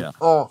can't even. Yeah.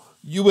 Oh,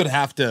 you would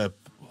have to.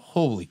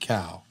 Holy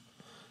cow.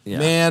 Yeah.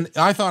 Man,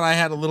 I thought I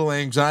had a little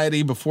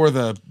anxiety before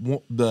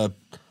the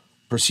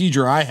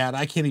procedure I had.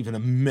 I can't even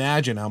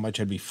imagine how much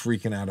I'd be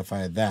freaking out if I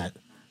had that.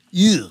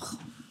 Ugh.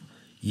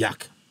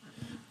 Yuck.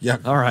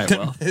 Yuck. All right,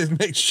 well. It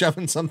makes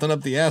shoving something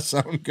up the ass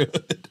sound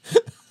good.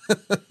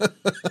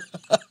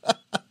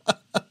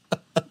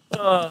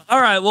 All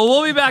right. Well,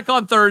 we'll be back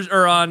on Thursday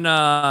or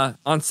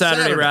on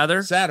Saturday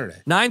rather. Saturday.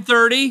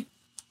 9:30.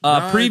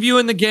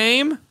 Previewing the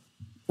game.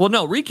 Well,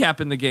 no,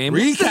 recapping the game. Recapping.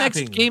 When's the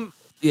next game?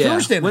 Yeah.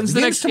 Thursday night. When's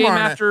the next game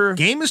after?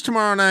 Game is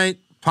tomorrow night.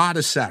 Pod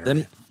is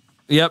Saturday.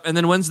 Yep. And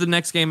then when's the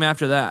next game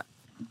after that?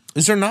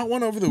 Is there not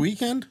one over the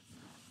weekend?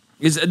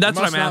 That's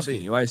what I'm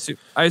asking you. I assume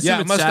it's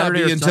it must Saturday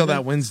not be until Sunday?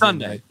 that Wednesday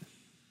Sunday. Night.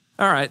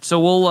 All right. So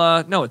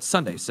we'll no, it's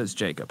Sunday, says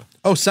Jacob.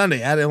 Oh,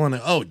 Sunday at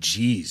Illinois. Oh,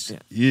 jeez.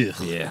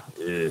 Yeah.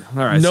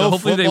 All right. No so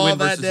hopefully they football win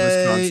that versus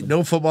day. Wisconsin.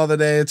 No football that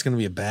day. It's going to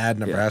be a bad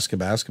Nebraska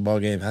basketball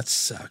game. That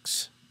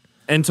sucks.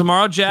 And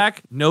tomorrow,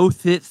 Jack, no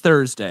Fit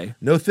Thursday.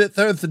 No Fit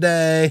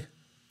Thursday.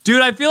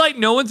 Dude, I feel like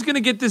no one's going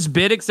to get this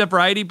bit except for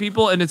ID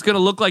people, and it's going to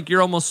look like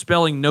you're almost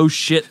spelling no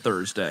shit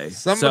Thursday.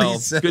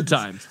 Good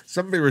times.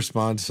 Somebody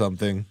respond to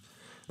something.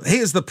 Hey,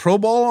 is the Pro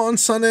Bowl on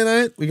Sunday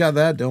night? We got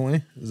that, don't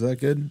we? Is that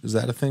good? Is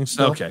that a thing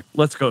still? Okay,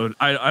 let's go.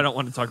 I don't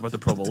want to talk about the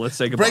Pro Bowl. Let's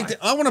say goodbye.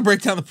 I want to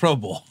break down the Pro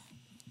Bowl.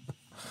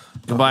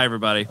 Goodbye,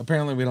 everybody.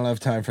 Apparently, we don't have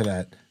time for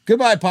that.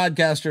 Goodbye,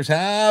 podcasters.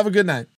 Have a good night.